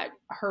clear that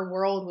her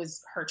world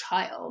was her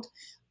child.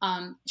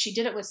 She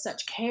did it with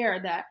such care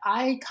that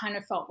I kind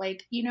of felt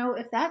like, you know,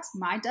 if that's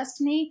my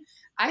destiny,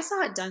 I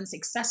saw it done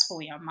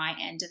successfully on my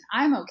end, and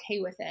I'm okay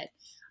with it.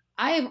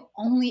 I have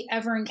only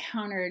ever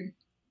encountered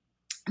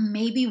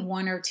maybe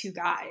 1 or 2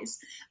 guys,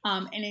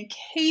 an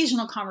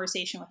occasional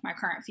conversation with my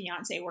current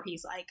fiance where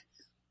he's like,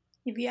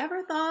 have you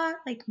ever thought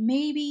like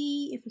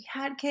maybe if we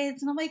had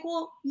kids? And I'm like,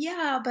 well,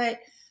 yeah, but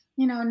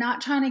you know,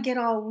 not trying to get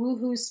all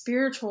woohoo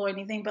spiritual or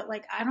anything, but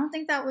like, I don't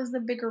think that was the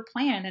bigger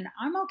plan, and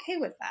I'm okay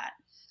with that.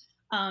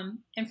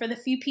 And for the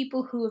few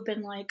people who have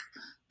been like,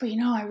 but you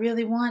know, I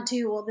really want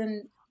to, well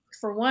then,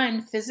 for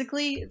one,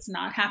 physically, it's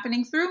not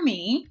happening through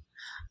me.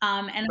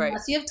 And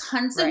unless you have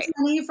tons of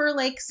money for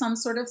like some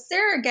sort of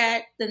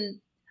surrogate,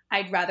 then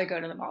I'd rather go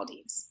to the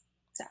Maldives.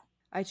 So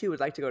I too would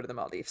like to go to the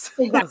Maldives.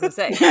 I was gonna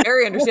say,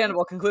 very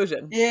understandable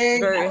conclusion.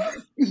 Exactly.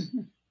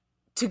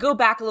 To go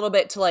back a little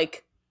bit to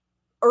like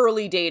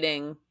early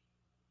dating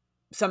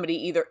somebody,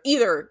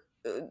 either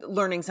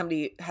learning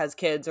somebody has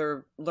kids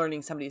or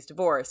learning somebody's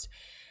divorced,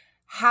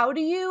 how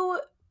do you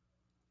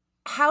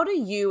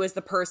as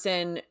the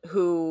person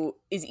who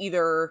is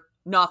either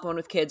not the one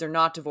with kids or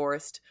not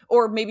divorced,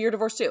 or maybe you're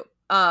divorced too,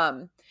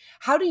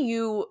 how do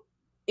you,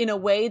 in a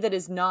way that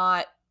is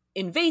not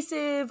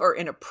invasive or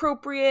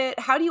inappropriate,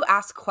 how do you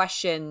ask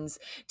questions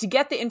to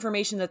get the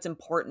information that's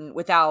important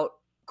without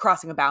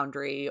crossing a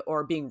boundary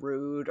or being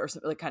rude or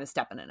something, like kind of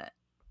stepping in it?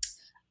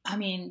 I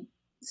mean,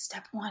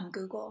 step one,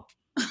 Google.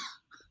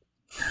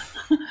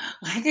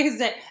 Like I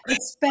said,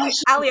 especially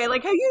Allie, I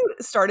like how you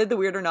started the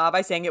Weird or Not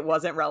by saying it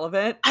wasn't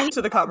relevant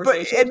to the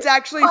conversation. But it's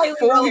actually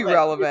fully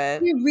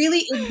relevant. It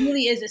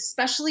really is,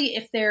 especially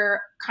if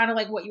they're kind of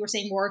like what you were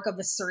saying, work of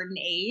a certain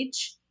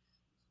age,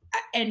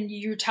 and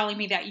you're telling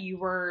me that you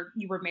were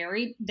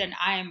married, then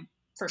I'm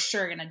for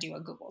sure going to do a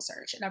Google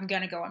search and I'm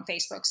going to go on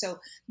Facebook. So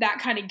that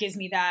kind of gives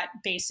me that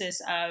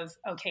basis of,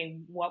 okay,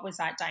 what was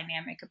that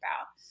dynamic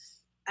about?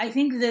 I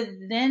think that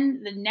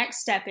then the next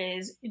step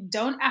is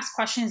don't ask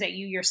questions that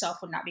you yourself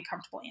would not be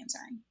comfortable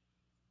answering.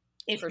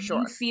 If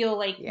you feel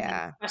like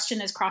the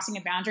question is crossing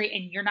a boundary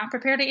and you're not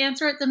prepared to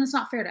answer it, then it's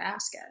not fair to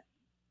ask it.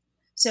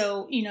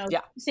 So,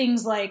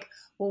 things like,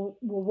 well,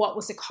 what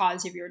was the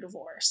cause of your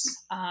divorce?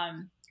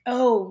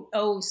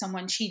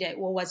 Someone cheated.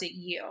 Well, was it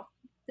you?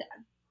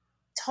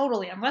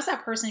 Totally. Unless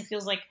that person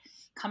feels like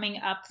coming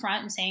up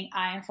front and saying,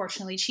 I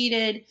unfortunately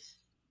cheated,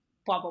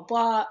 blah, blah,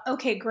 blah.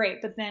 Okay,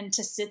 great. But then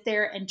to sit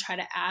there and try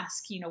to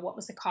ask, what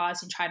was the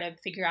cause and try to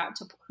figure out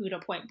who to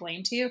point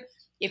blame to.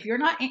 If you're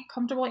not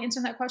comfortable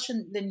answering that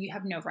question, then you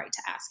have no right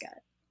to ask it.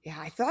 Yeah,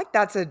 I feel like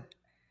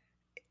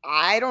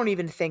I don't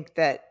even think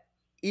that,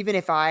 even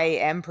if I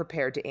am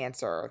prepared to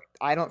answer,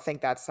 I don't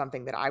think that's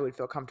something that I would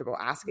feel comfortable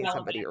asking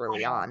somebody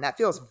early on. That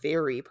feels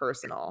very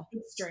personal.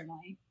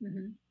 Extremely.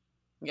 Mm-hmm.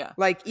 Yeah.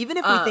 Like, even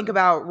if we think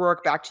about,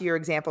 Rourke, back to your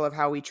example of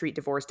how we treat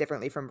divorce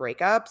differently from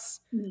breakups,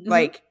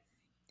 like,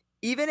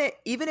 even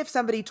if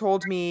somebody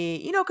told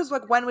me, because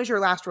like, when was your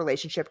last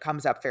relationship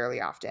comes up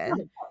fairly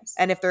often.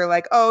 And if they're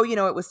like, oh,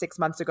 it was 6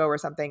 months ago or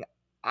something,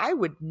 I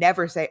would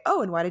never say,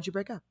 oh, and why did you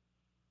break up?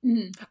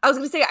 Mm-hmm. I was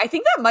going to say, I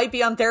think that might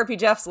be on Therapy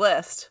Jeff's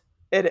list.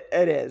 It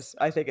is.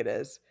 I think it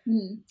is.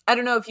 Mm-hmm. I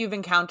don't know if you've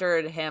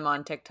encountered him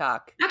on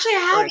TikTok. Actually,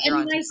 I have.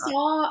 And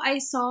I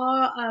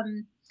saw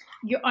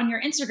on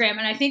your Instagram,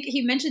 and I think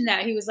he mentioned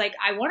that he was like,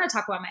 I want to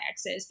talk about my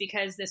exes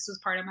because this was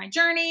part of my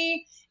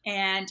journey.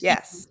 And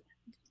yes.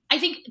 I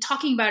think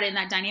talking about it in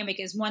that dynamic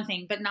is one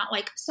thing, but not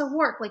like, so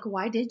Rourke, like,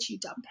 why did you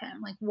dump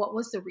him? Like, what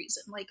was the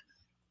reason? Like,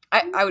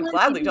 I would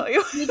gladly tell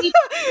you. This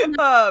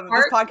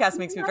podcast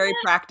makes me very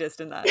practiced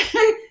in that.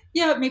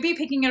 Yeah, maybe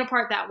picking it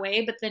apart that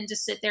way, but then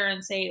just sit there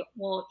and say,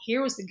 well,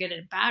 here was the good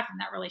and bad from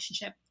that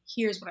relationship.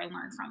 Here's what I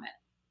learned from it.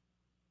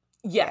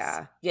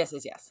 Yes. Yeah.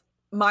 Yes.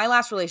 My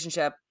last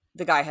relationship,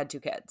 the guy had 2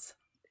 kids.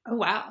 Oh,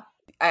 wow.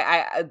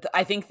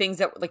 I think things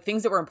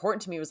that were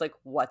important to me was like,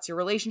 what's your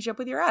relationship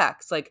with your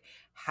ex? Like,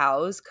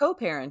 how's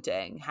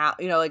co-parenting? How,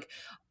 like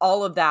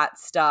all of that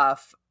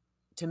stuff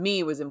to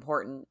me was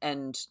important,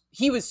 and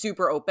he was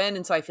super open.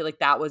 And so I feel like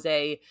it was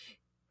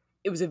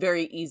a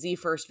very easy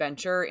first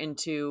venture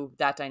into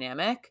that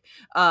dynamic.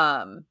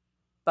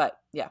 But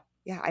yeah.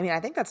 Yeah. I mean, I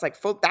think that's like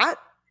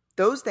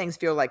those things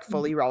feel like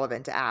fully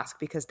relevant to ask,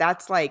 because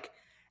that's like,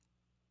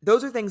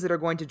 those are things that are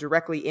going to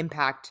directly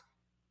impact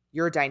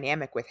your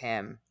dynamic with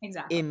him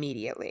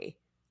immediately.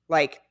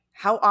 Like,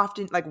 how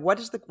often, like, what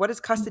does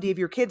custody of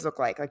your kids look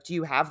like? Like, do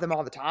you have them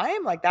all the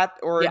time like that?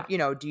 Or,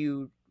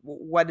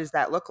 what does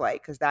that look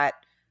like? Because that,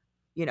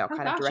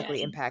 kind of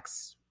directly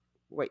impacts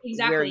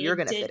where you're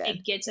going to fit in.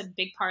 It gets a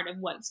big part of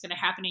what's going to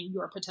happen in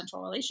your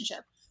potential relationship.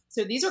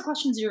 So these are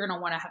questions you're going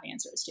to want to have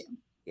answers to.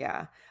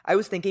 Yeah. I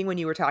was thinking when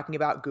you were talking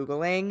about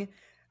Googling,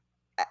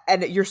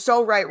 and you're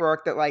so right,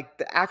 Rourke, that like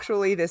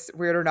actually this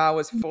Weird or Not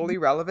was fully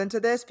relevant to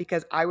this,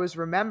 because I was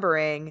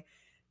remembering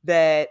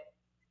that,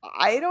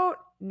 I don't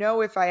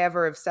know if I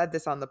ever have said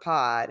this on the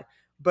pod,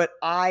 but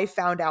I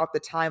found out the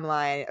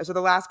timeline. So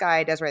the last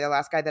guy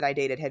that I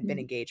dated had been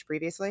engaged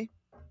previously.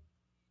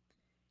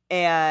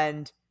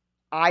 And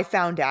I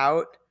found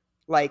out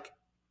like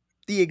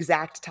the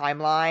exact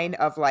timeline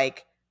of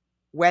like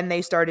when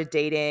they started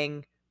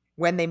dating,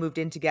 when they moved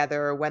in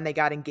together, when they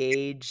got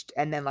engaged,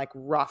 and then like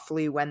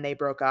roughly when they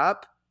broke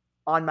up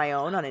on my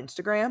own on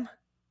Instagram.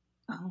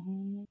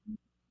 Oh.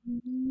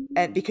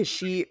 And because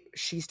she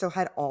still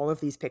had all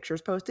of these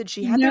pictures posted.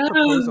 She had the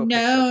proposal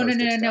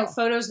picture. No.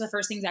 Photos are the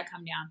first things that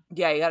come down.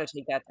 Yeah, you got to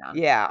take that down.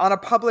 Yeah, on a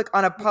public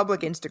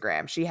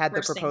Instagram, she had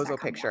the proposal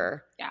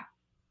picture. Down.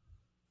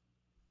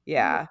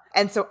 Yeah.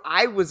 And so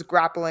I was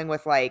grappling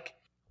with like,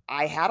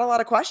 I had a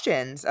lot of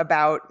questions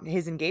about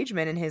his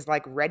engagement and his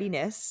like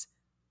readiness,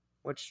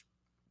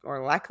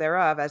 or lack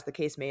thereof, as the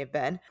case may have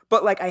been.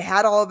 But like, I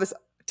had all of this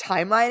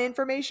timeline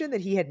information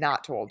that he had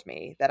not told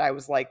me, that I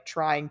was like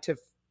trying to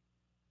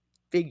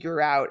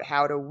figure out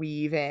how to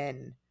weave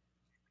in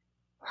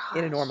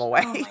a normal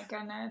way. Oh my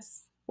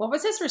goodness. What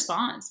was his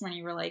response when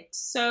you were like,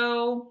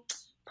 so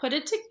put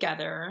it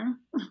together?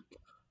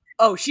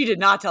 Oh, she did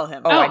not tell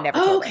him. I never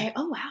told him.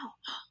 Oh, wow.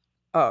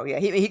 Oh yeah,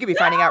 he could be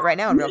finding out right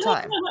now in real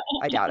time.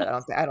 I doubt it.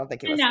 I don't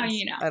think he And listens. now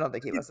you know. I don't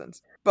think he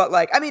listens. But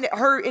like, I mean,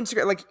 her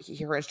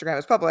Instagram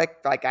is public.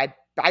 Like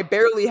I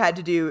barely had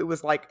to do. It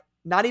was like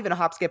not even a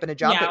hop, skip, and a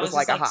jump. Yeah, It was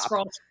like a hop.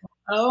 scroll.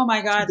 Oh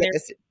my God.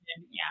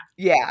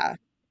 Yeah.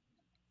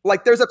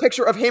 Like there's a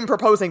picture of him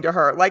proposing to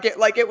her. Like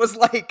it was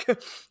like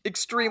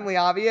extremely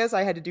obvious.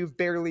 I had to do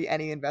barely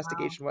any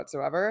investigation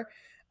whatsoever.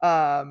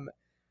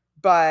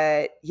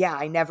 But yeah,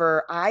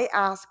 I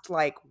asked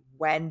like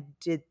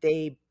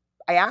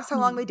I asked how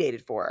long they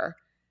dated for.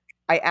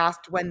 I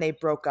asked when they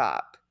broke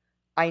up.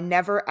 I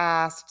never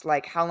asked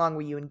like how long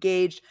were you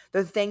engaged?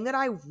 The thing that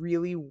I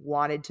really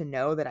wanted to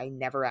know that I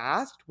never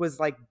asked was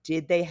like,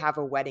 did they have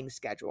a wedding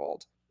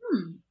scheduled?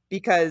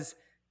 Because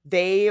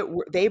they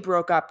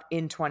broke up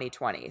in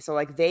 2020. So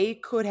like they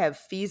could have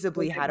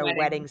feasibly had a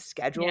wedding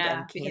scheduled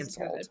and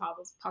canceled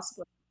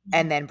possibly.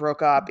 and then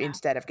broke up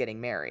instead of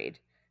getting married.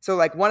 So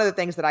like one of the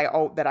things that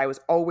I was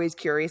always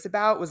curious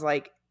about was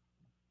like,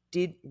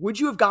 would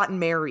you have gotten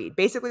married?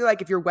 Basically,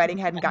 like if your wedding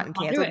hadn't gotten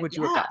canceled, would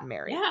you have gotten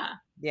married?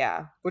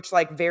 Yeah. Which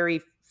like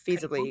very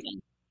feasibly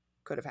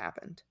could have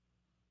happened.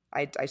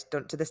 I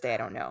don't, to this day, I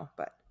don't know,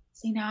 but.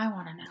 See, now I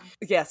want to know.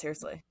 Yeah,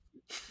 seriously.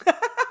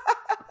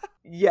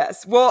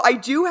 Yes. Well,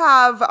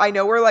 I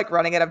know we're like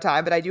running out of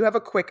time, but I do have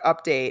a quick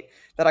update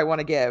that I want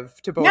to give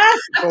to both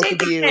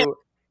of you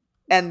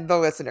and the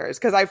listeners.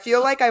 Cause I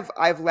feel like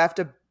I've left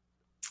a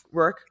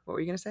work. What were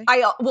you going to say?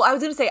 I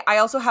was going to say, I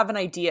also have an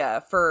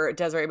idea for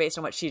Desiree based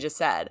on what she just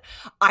said.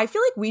 I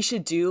feel like we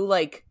should do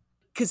like,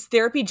 because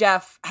Therapy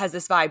Jeff has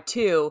this vibe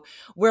too,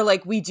 where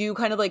like we do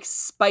kind of like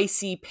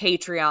spicy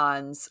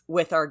Patreons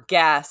with our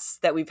guests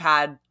that we've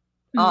had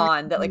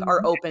on that like are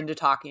open to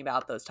talking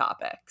about those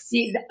topics.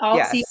 See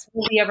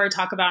what we ever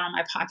talk about on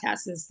my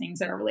podcast is things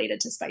that are related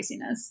to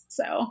spiciness.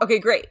 So okay,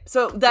 great.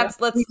 So let's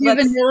do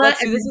this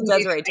with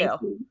Desiree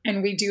too.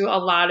 And we do a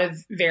lot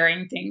of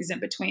varying things in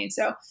between.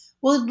 So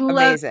we'll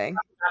amazing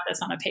talk about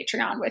this on a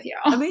Patreon with you.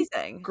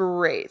 Amazing.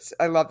 Great.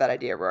 I love that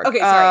idea, Rourke. Okay,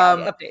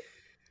 sorry. Update.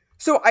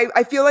 So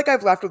I feel like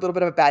I've left a little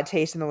bit of a bad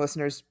taste in the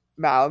listeners'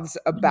 mouths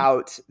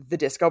about the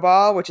disco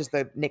ball, which is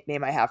the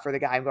nickname I have for the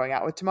guy I'm going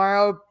out with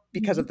tomorrow,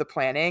 because of the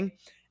planning.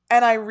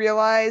 And I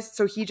realized,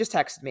 so he just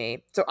texted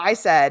me. So I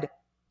said,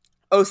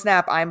 oh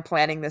snap, I'm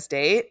planning this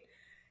date.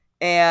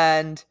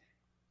 And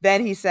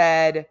then he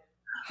said,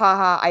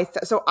 haha,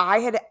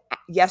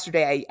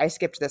 yesterday, I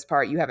skipped this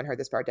part. You haven't heard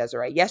this part,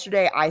 Desiree.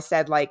 Yesterday I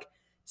said like,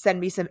 send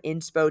me some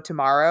inspo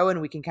tomorrow and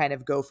we can kind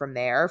of go from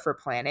there for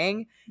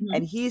planning.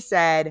 And he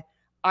said,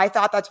 I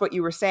thought that's what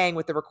you were saying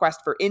with the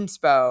request for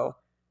inspo,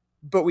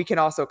 but we can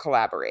also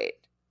collaborate.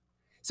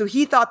 So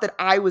he thought that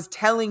I was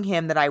telling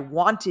him that I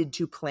wanted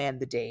to plan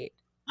the date.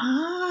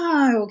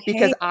 Okay.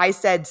 Because I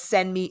said,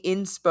 send me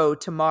inspo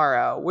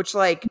tomorrow, which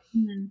like,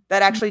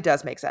 that actually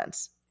does make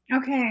sense.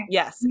 Okay.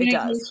 Yes, it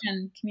does.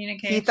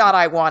 Communication. He thought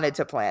I wanted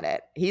to plan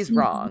it. He's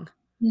wrong.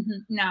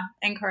 No,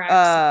 incorrect.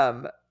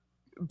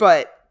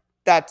 But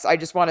I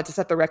just wanted to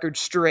set the record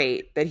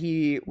straight that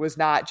he was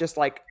not just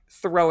like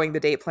throwing the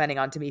date planning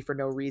onto me for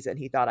no reason.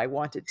 He thought I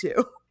wanted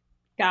to.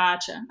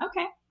 Gotcha.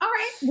 Okay. All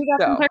right. We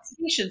got some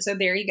clarification. So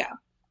there you go.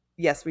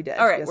 Yes, we did.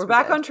 All right. Yes, we're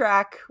back on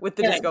track with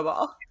the disco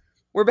ball.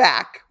 We're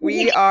back.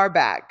 We are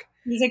back.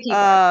 He's a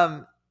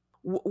keeper.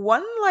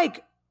 One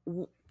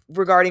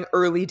regarding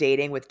early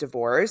dating with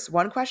divorce,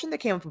 one question that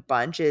came up a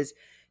bunch is,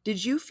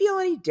 did you feel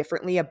any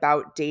differently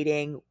about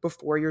dating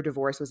before your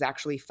divorce was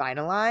actually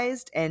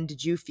finalized? And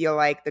did you feel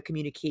like the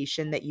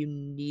communication that you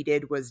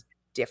needed was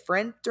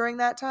different during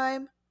that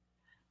time?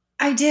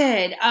 I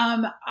did.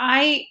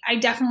 I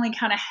definitely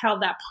kind of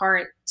held that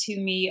part to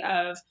me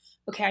of,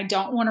 okay, I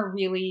don't want to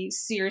really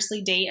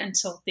seriously date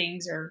until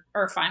things are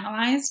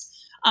finalized.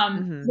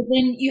 But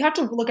then you have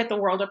to look at the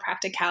world of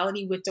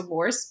practicality with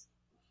divorce.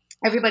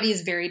 Everybody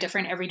is very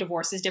different. Every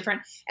divorce is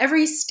different.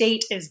 Every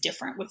state is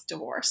different with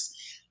divorce.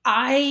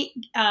 I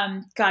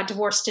got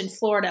divorced in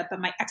Florida,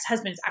 but my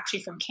ex-husband is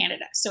actually from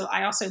Canada. So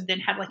I also then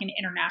had like an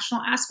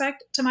international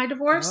aspect to my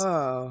divorce.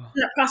 Oh.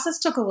 That process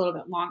took a little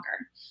bit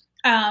longer.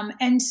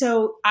 And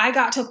so I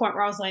got to a point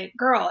where I was like,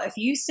 girl, if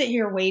you sit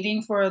here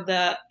waiting for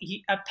the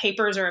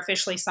papers are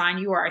officially signed,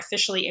 you are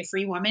officially a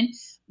free woman,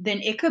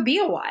 then it could be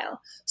a while.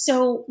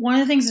 So one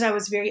of the things that I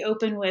was very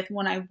open with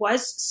when I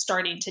was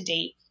starting to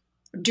date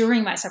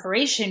during my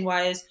separation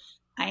was,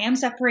 I am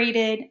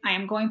separated. I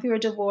am going through a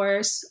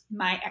divorce.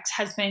 My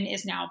ex-husband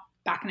is now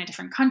back in a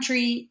different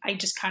country. I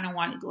just kind of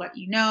wanted to let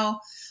you know.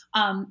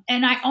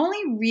 And I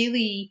only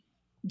really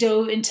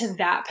dove into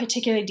that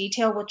particular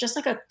detail with just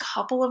like a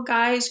couple of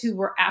guys who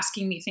were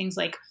asking me things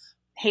like,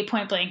 hey,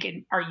 point blank,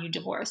 and are you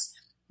divorced?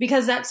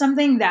 Because that's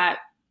something that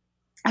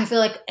I feel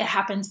like it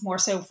happens more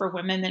so for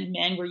women than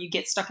men, where you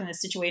get stuck in the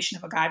situation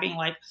of a guy being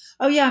like,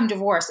 oh yeah, I'm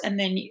divorced. And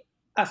then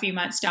a few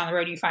months down the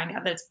road, you find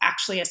out that it's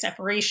actually a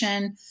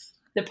separation.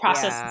 The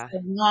process is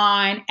going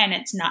on and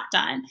it's not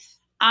done.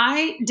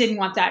 I didn't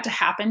want that to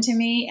happen to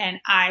me. And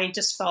I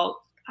just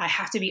felt I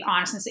have to be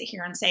honest and sit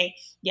here and say,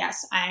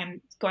 yes,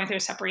 I'm going through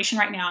a separation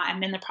right now.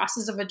 I'm in the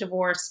process of a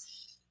divorce.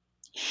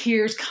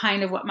 here's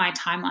kind of what my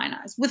timeline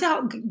is,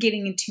 without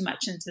getting too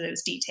much into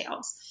those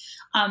details.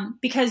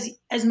 Because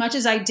as much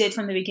as I did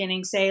from the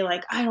beginning say,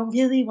 like, I don't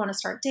really want to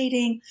start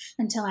dating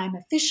until I'm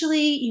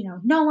officially,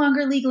 no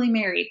longer legally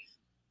married.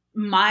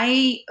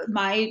 My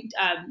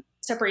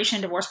separation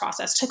and divorce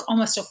process took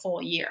almost a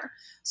full year.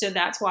 So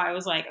that's why I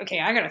was like, okay,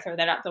 I got to throw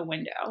that out the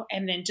window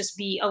and then just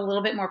be a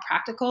little bit more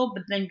practical,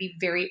 but then be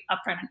very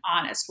upfront and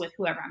honest with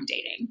whoever I'm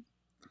dating.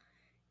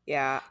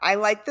 Yeah. I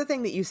like the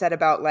thing that you said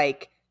about,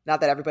 like, not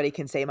that everybody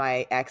can say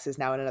my ex is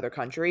now in another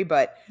country,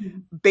 but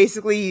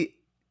basically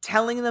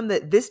telling them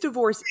that this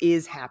divorce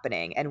is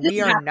happening and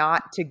we are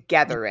not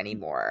together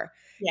anymore.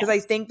 Because I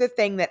think the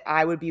thing that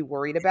I would be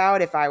worried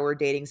about if I were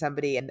dating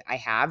somebody, and I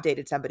have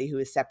dated somebody who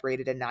is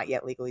separated and not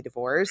yet legally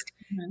divorced,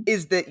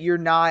 is that you're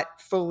not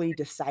fully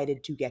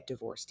decided to get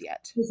divorced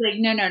yet. It's like,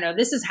 no,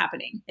 this is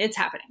happening. It's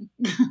happening.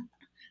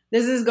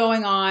 This is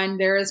going on.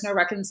 There is no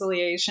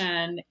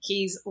reconciliation.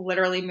 He's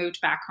literally moved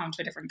back home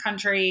to a different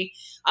country.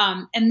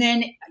 And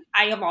then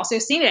I have also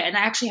seen it. And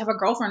I actually have a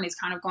girlfriend who's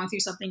kind of going through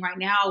something right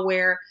now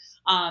where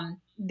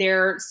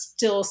they're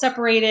still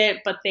separated,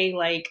 but they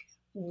like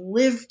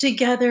live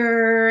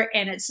together.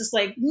 And it's just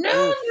like,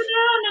 no.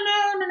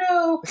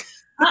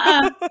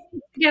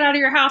 Get out of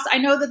your house. I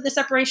know that the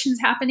separation's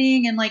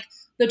happening and like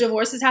the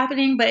divorce is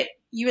happening, but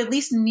you at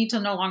least need to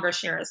no longer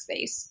share a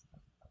space.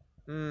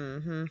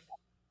 Mm-hmm.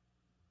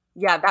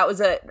 Yeah,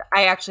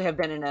 I actually have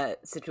been in a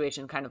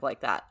situation kind of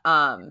like that.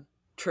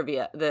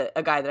 Trivia,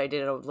 a guy that I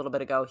dated a little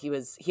bit ago, he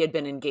had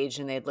been engaged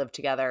and they had lived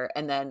together,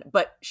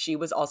 but she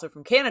was also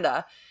from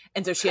Canada,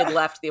 and so she had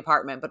left the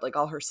apartment, but like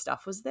all her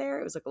stuff was there.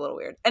 It was like a little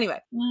weird. Anyway,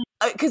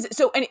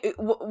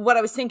 what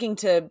I was thinking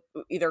to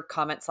either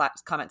comment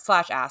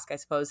slash ask, I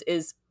suppose,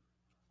 is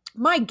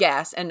my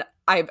guess, and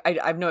I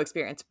have no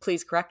experience,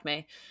 please correct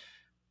me,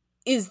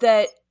 is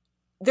that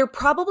there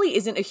probably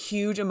isn't a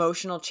huge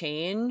emotional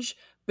change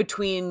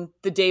between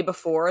the day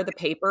before the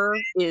paper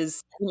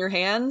is in your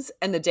hands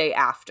and the day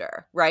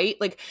after, right?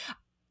 Like,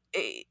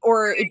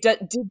 or did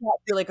that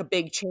feel like a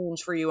big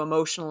change for you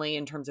emotionally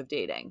in terms of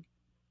dating?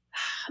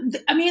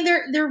 I mean,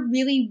 there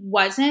really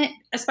wasn't,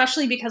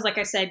 especially because, like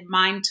I said,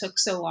 mine took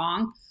so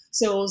long.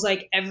 So it was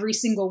like every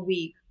single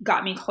week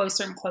got me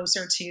closer and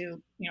closer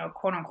to,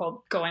 quote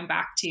unquote, going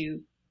back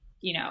to,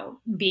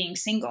 being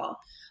single.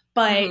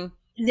 But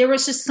there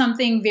was just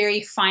something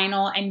very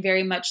final and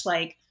very much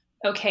like,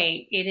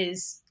 okay, it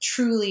is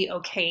truly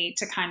okay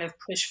to kind of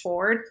push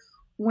forward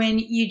when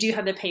you do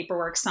have the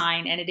paperwork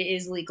signed and it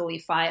is legally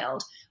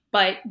filed.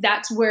 But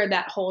that's where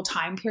that whole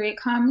time period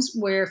comes,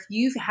 where if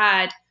you've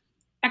had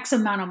X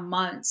amount of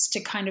months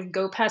to kind of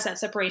go past that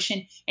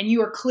separation and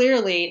you are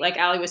clearly, like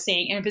Allie was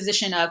saying, in a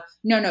position of,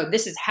 no,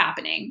 this is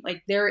happening.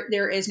 Like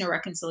there is no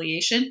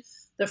reconciliation.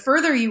 The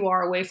further you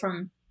are away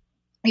from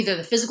either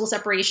the physical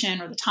separation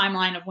or the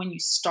timeline of when you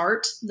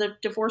start the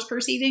divorce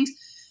proceedings,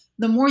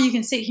 the more you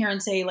can sit here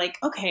and say like,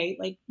 okay,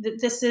 like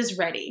this is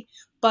ready.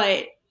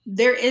 But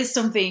there is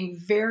something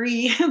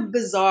very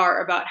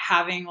bizarre about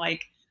having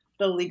like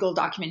the legal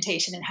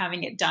documentation and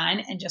having it done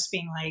and just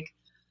being like,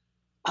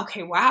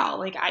 okay, wow.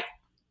 Like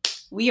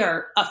we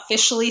are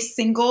officially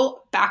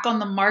single, back on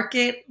the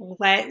market.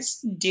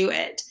 Let's do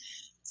it.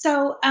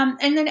 So,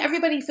 and then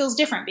everybody feels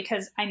different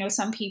because I know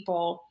some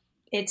people,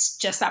 it's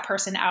just that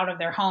person out of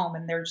their home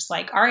and they're just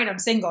like, all right, I'm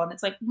single. And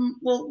it's like,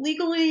 well,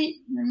 legally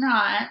you're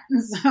not.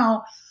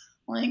 So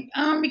like,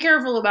 be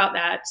careful about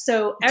that.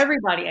 So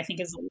everybody, I think,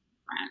 is a little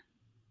different.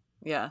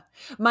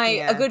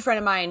 Yeah. A good friend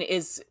of mine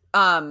is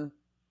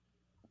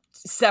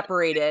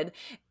separated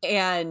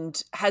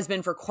and has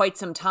been for quite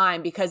some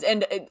time because,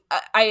 and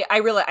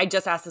I realize I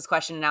just asked this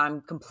question and now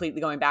I'm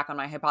completely going back on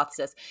my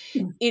hypothesis.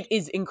 It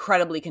is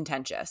incredibly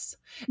contentious.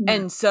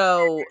 And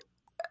so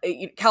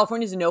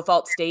California is a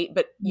no-fault state,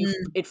 but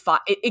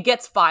it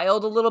gets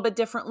filed a little bit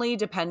differently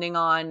depending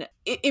on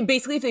it.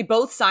 Basically, if they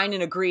both sign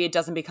and agree, it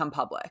doesn't become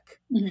public.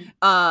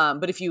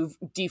 But if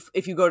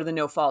you go to the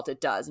no-fault, it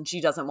does, and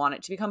she doesn't want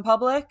it to become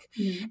public.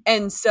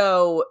 And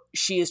so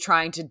she is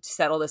trying to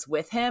settle this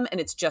with him, and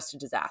it's just a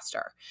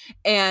disaster.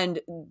 And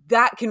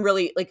that can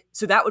really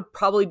so that would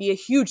probably be a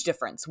huge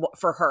difference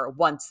for her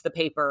once the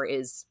paper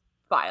is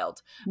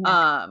filed.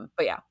 But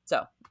yeah,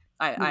 so.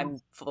 I'm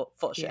full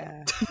of shit.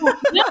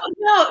 Yeah.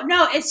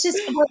 No. It's just,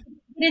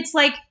 it's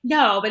like,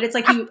 no, but it's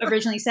like you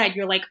originally said,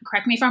 you're like,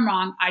 correct me if I'm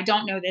wrong. I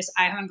don't know this.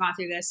 I haven't gone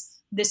through this.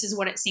 This is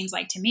what it seems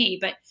like to me.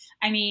 But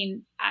I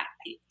mean,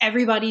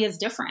 everybody is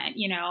different.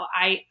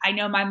 I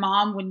know my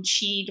mom, when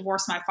she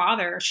divorced my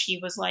father,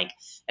 she was like,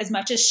 as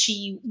much as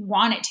she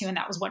wanted to, and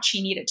that was what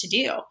she needed to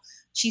do.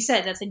 She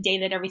said that the day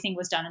that everything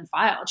was done and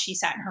filed, she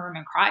sat in her room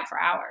and cried for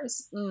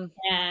hours.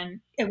 And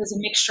it was a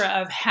mixture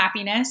of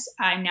happiness.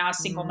 I'm now a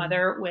single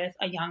mother with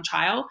a young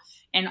child,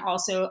 and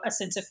also a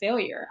sense of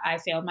failure. I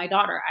failed my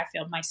daughter. I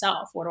failed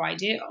myself. What do I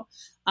do?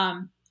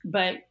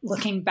 But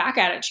looking back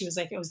at it, she was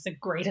like, it was the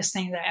greatest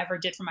thing that I ever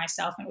did for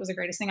myself. And it was the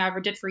greatest thing I ever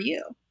did for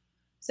you.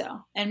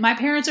 So, and my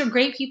parents are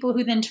great people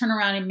who then turn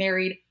around and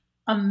married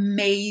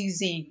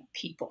amazing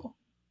people.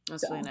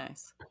 That's really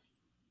nice.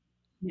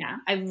 Yeah.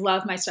 I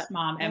love my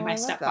stepmom, and Oh, my I love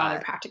stepfather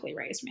that. practically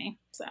raised me.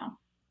 So,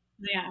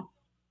 yeah.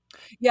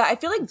 Yeah, I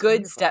feel like That's good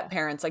wonderful. step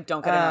parents like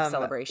don't get enough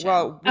celebration.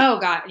 Well, Oh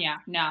God, yeah.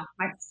 No,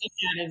 my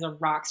stepdad is a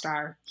rock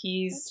star.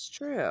 that's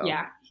true.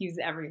 Yeah, he's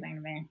everything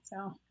to me.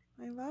 So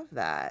I love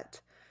that.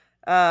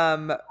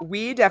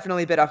 We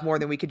definitely bit off more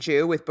than we could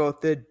chew with both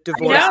the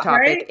divorce know,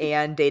 topic right?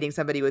 and dating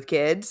somebody with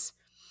kids.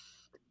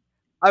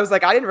 I was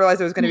like, I didn't realize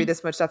there was going to be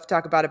this much stuff to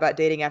talk about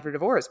dating after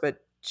divorce, but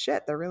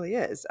shit, there really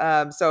is.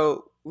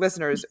 So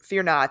listeners,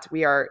 fear not.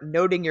 We are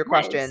noting your Nice.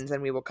 questions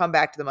and we will come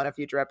back to them on a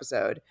future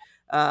episode.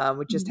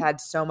 We just had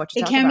so much to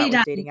It talk can be about done.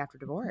 with dating after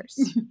divorce.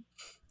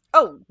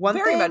 Oh, One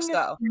very much thing-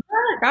 so.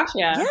 Oh, gotcha.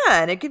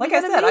 Yeah, and it can Like be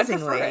I done said, I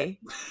prefer amazingly.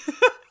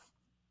 it.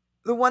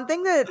 The one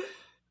thing that,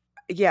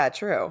 yeah,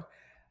 true.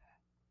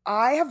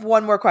 I have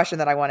one more question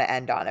that I want to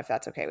end on, if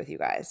that's okay with you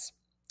guys.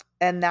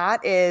 And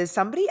that is,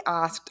 somebody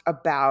asked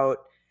about,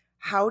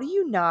 how do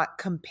you not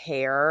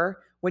compare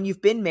when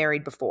you've been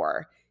married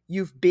before?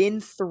 You've been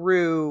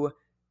through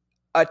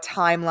a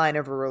timeline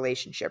of a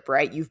relationship,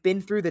 right? You've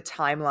been through the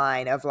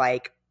timeline of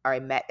like, I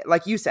met,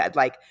 like you said,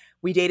 like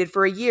we dated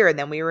for a year and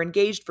then we were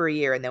engaged for a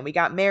year and then we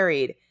got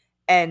married.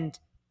 And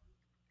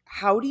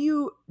how do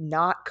you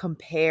not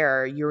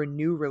compare your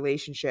new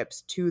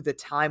relationships to the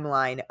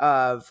timeline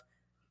of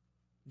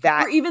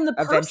that Or even the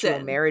eventual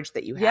person. marriage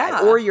that you had,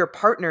 Yeah. or your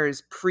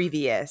partner's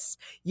previous?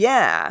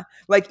 Yeah.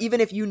 Like, even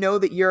if you know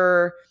that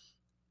your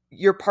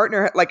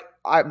partner, like,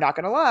 I'm not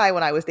going to lie,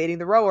 when I was dating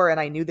the rower and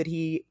I knew that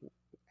he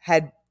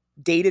had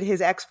dated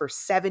his ex for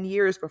 7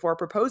 years before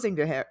proposing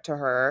to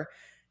her,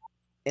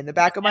 in the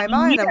back of my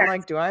mind, I'm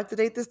like, do I have to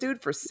date this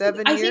dude for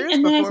 7 years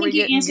before we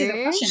get you answered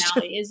the question, engaged?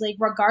 Allie, is like,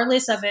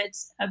 regardless of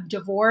it's a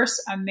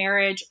divorce, a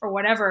marriage, or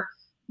whatever,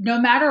 no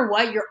matter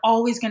what, you're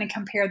always going to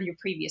compare your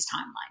previous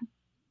timeline.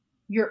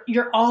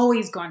 You're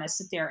always going to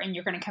sit there and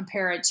you're going to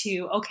compare it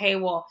to, okay,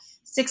 well,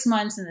 6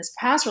 months in this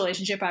past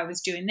relationship, I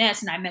was doing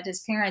this, and I met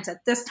his parents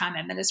at this time.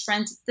 I met his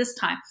friends at this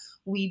time.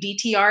 We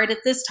DTR'd at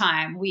this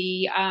time.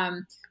 We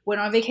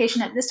went on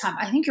vacation at this time.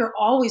 I think you're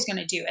always going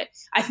to do it.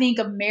 I think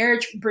a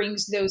marriage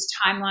brings those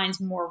timelines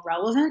more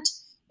relevant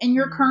in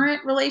your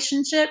current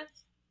relationship.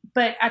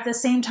 But at the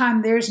same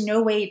time, there's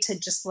no way to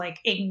just like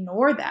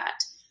ignore that.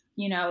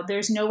 You know,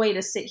 there's no way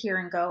to sit here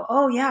and go,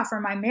 oh yeah, for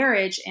my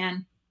marriage,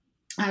 and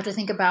I have to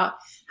think about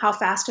how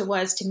fast it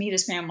was to meet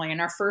his family and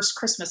our first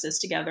Christmases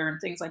together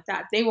and things like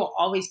that. They will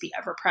always be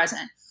ever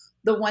present.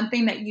 The one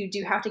thing that you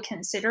do have to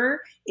consider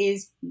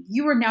is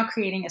you are now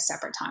creating a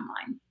separate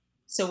timeline.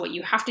 So what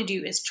you have to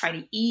do is try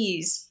to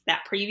ease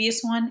that previous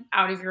one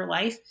out of your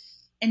life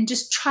and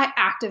just try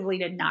actively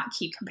to not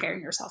keep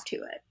comparing yourself to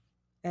it.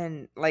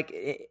 And like,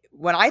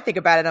 when I think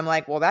about it, I'm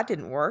like, well, that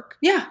didn't work.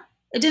 Yeah,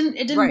 it didn't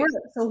Right. work.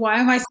 So why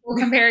am I still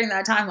comparing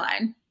that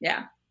timeline?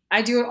 Yeah.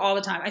 I do it all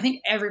the time. I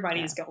think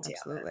everybody is guilty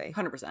of it. Absolutely.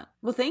 100%.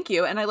 Well, thank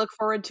you. And I look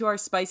forward to our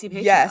spicy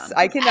Patreon. Yes,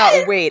 I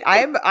cannot wait.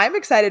 I'm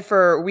excited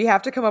we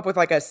have to come up with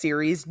like a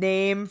series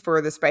name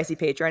for the spicy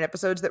Patreon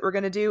episodes that we're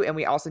going to do. And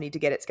we also need to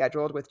get it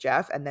scheduled with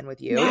Jeff and then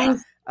with you.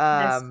 Yes,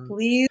 yes,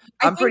 please.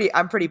 I'm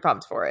pretty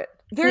pumped for it.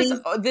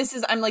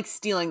 I'm like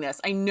stealing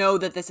this. I know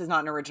that this is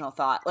not an original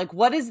thought. Like,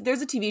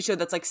 there's a TV show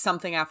that's like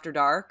Something After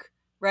Dark,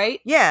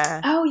 right?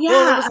 Yeah. Oh yeah.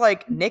 Well, it was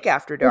like Nick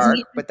After Dark,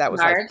 Nick but that was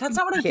Dark. like That's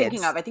not what I'm kids.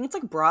 thinking of. I think it's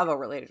like Bravo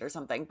related or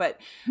something, but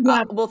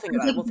Yeah, we'll think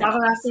about it. We'll think Bravo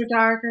about After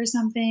Dark or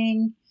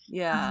something.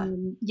 Yeah.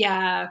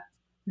 Yeah.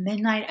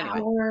 Midnight Anyway.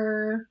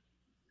 Hour.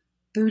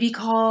 Booty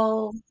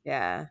Call.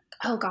 Yeah.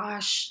 Oh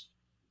gosh.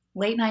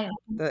 Late Night.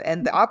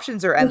 And the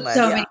options are endless.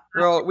 so many.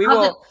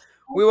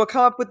 We will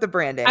come up with the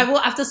branding. I'll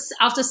have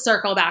to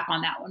circle back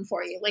on that one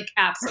for you. Like,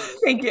 absolutely.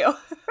 Thank you.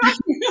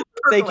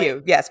 Thank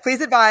you. Yes,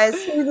 please advise.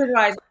 Please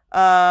advise.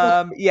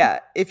 Yeah,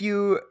 if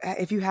you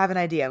have an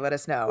idea, let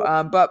us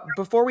know. But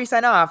before we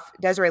sign off,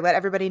 Desiree, let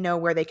everybody know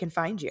where they can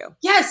find you.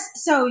 Yes,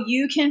 so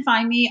you can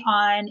find me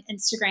on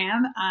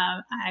Instagram.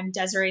 I'm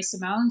Desiree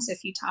Simone. So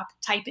if you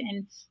type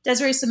in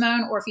Desiree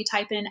Simone, or if you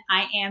type in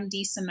I am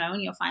D Simone,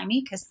 you'll find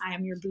me, because I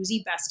am your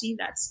boozy bestie.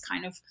 That's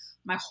kind of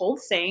my whole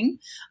thing.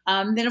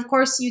 Then of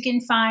course you can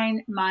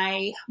find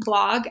my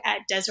blog at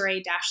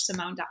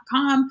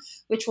Desiree-Simone.com,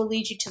 which will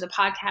lead you to the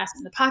podcast.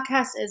 And the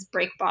podcast is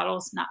Break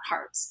Bottles, Not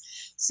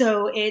Hearts.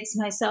 So it's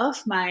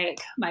myself, my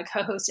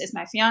co-host is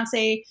my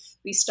fiance.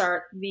 We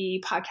start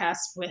the podcast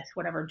with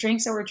whatever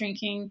drinks that we're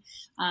drinking.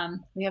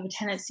 We have a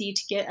tendency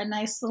to get a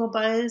nice little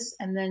buzz,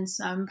 and then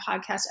some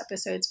podcast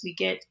episodes we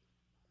get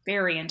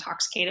very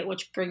intoxicated,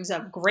 which brings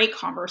up great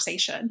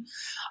conversation.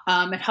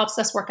 It helps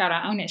us work out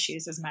our own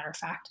issues, as a matter of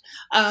fact.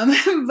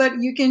 But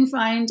you can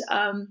find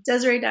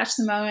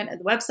Desiree-Simone at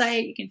the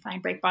website. You can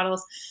find Break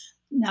Bottles,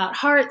 Not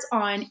Hearts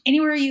on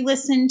anywhere you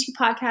listen to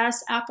podcasts,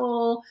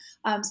 Apple,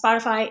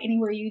 Spotify,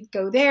 anywhere you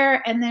go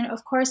there. And then,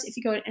 of course, if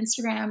you go to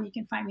Instagram, you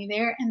can find me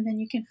there. And then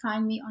you can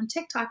find me on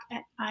TikTok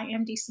at I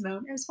am D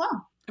Simone as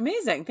well.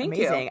 Amazing. Thank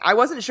you. I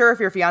wasn't sure if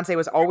your fiance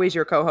was always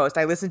your co-host.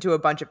 I listened to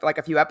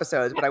a few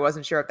episodes, but I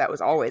wasn't sure if that was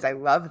always. I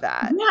love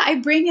that. Yeah, I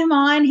bring him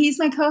on. He's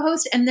my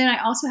co-host. And then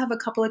I also have a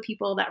couple of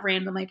people that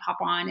randomly pop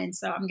on. And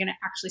so I'm going to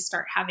actually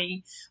start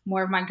having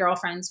more of my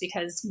girlfriends,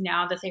 because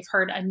now that they've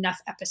heard enough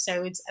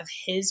episodes of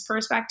his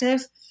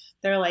perspective,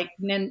 they're like,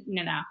 no.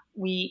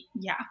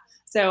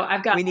 So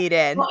we need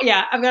in. Well,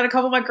 yeah, I've got a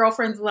couple of my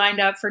girlfriends lined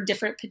up for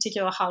different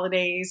particular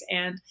holidays,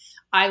 and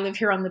I live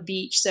here on the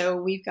beach, so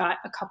we've got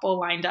a couple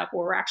lined up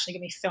where we're actually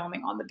going to be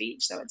filming on the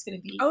beach. So it's going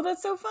to be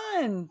that's so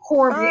fun.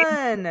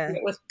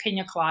 Horrible with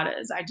pina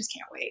coladas. I just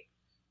can't wait.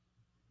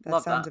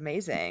 That sounds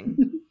amazing.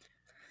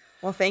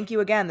 Well, thank you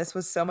again. This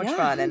was so much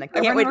fun, and I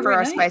can't wait for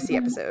our spicy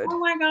episode. Oh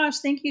my gosh,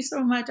 thank you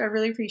so much. I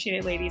really appreciate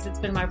it, ladies. It's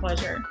been my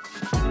pleasure.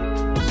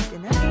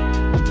 Good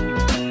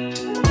night.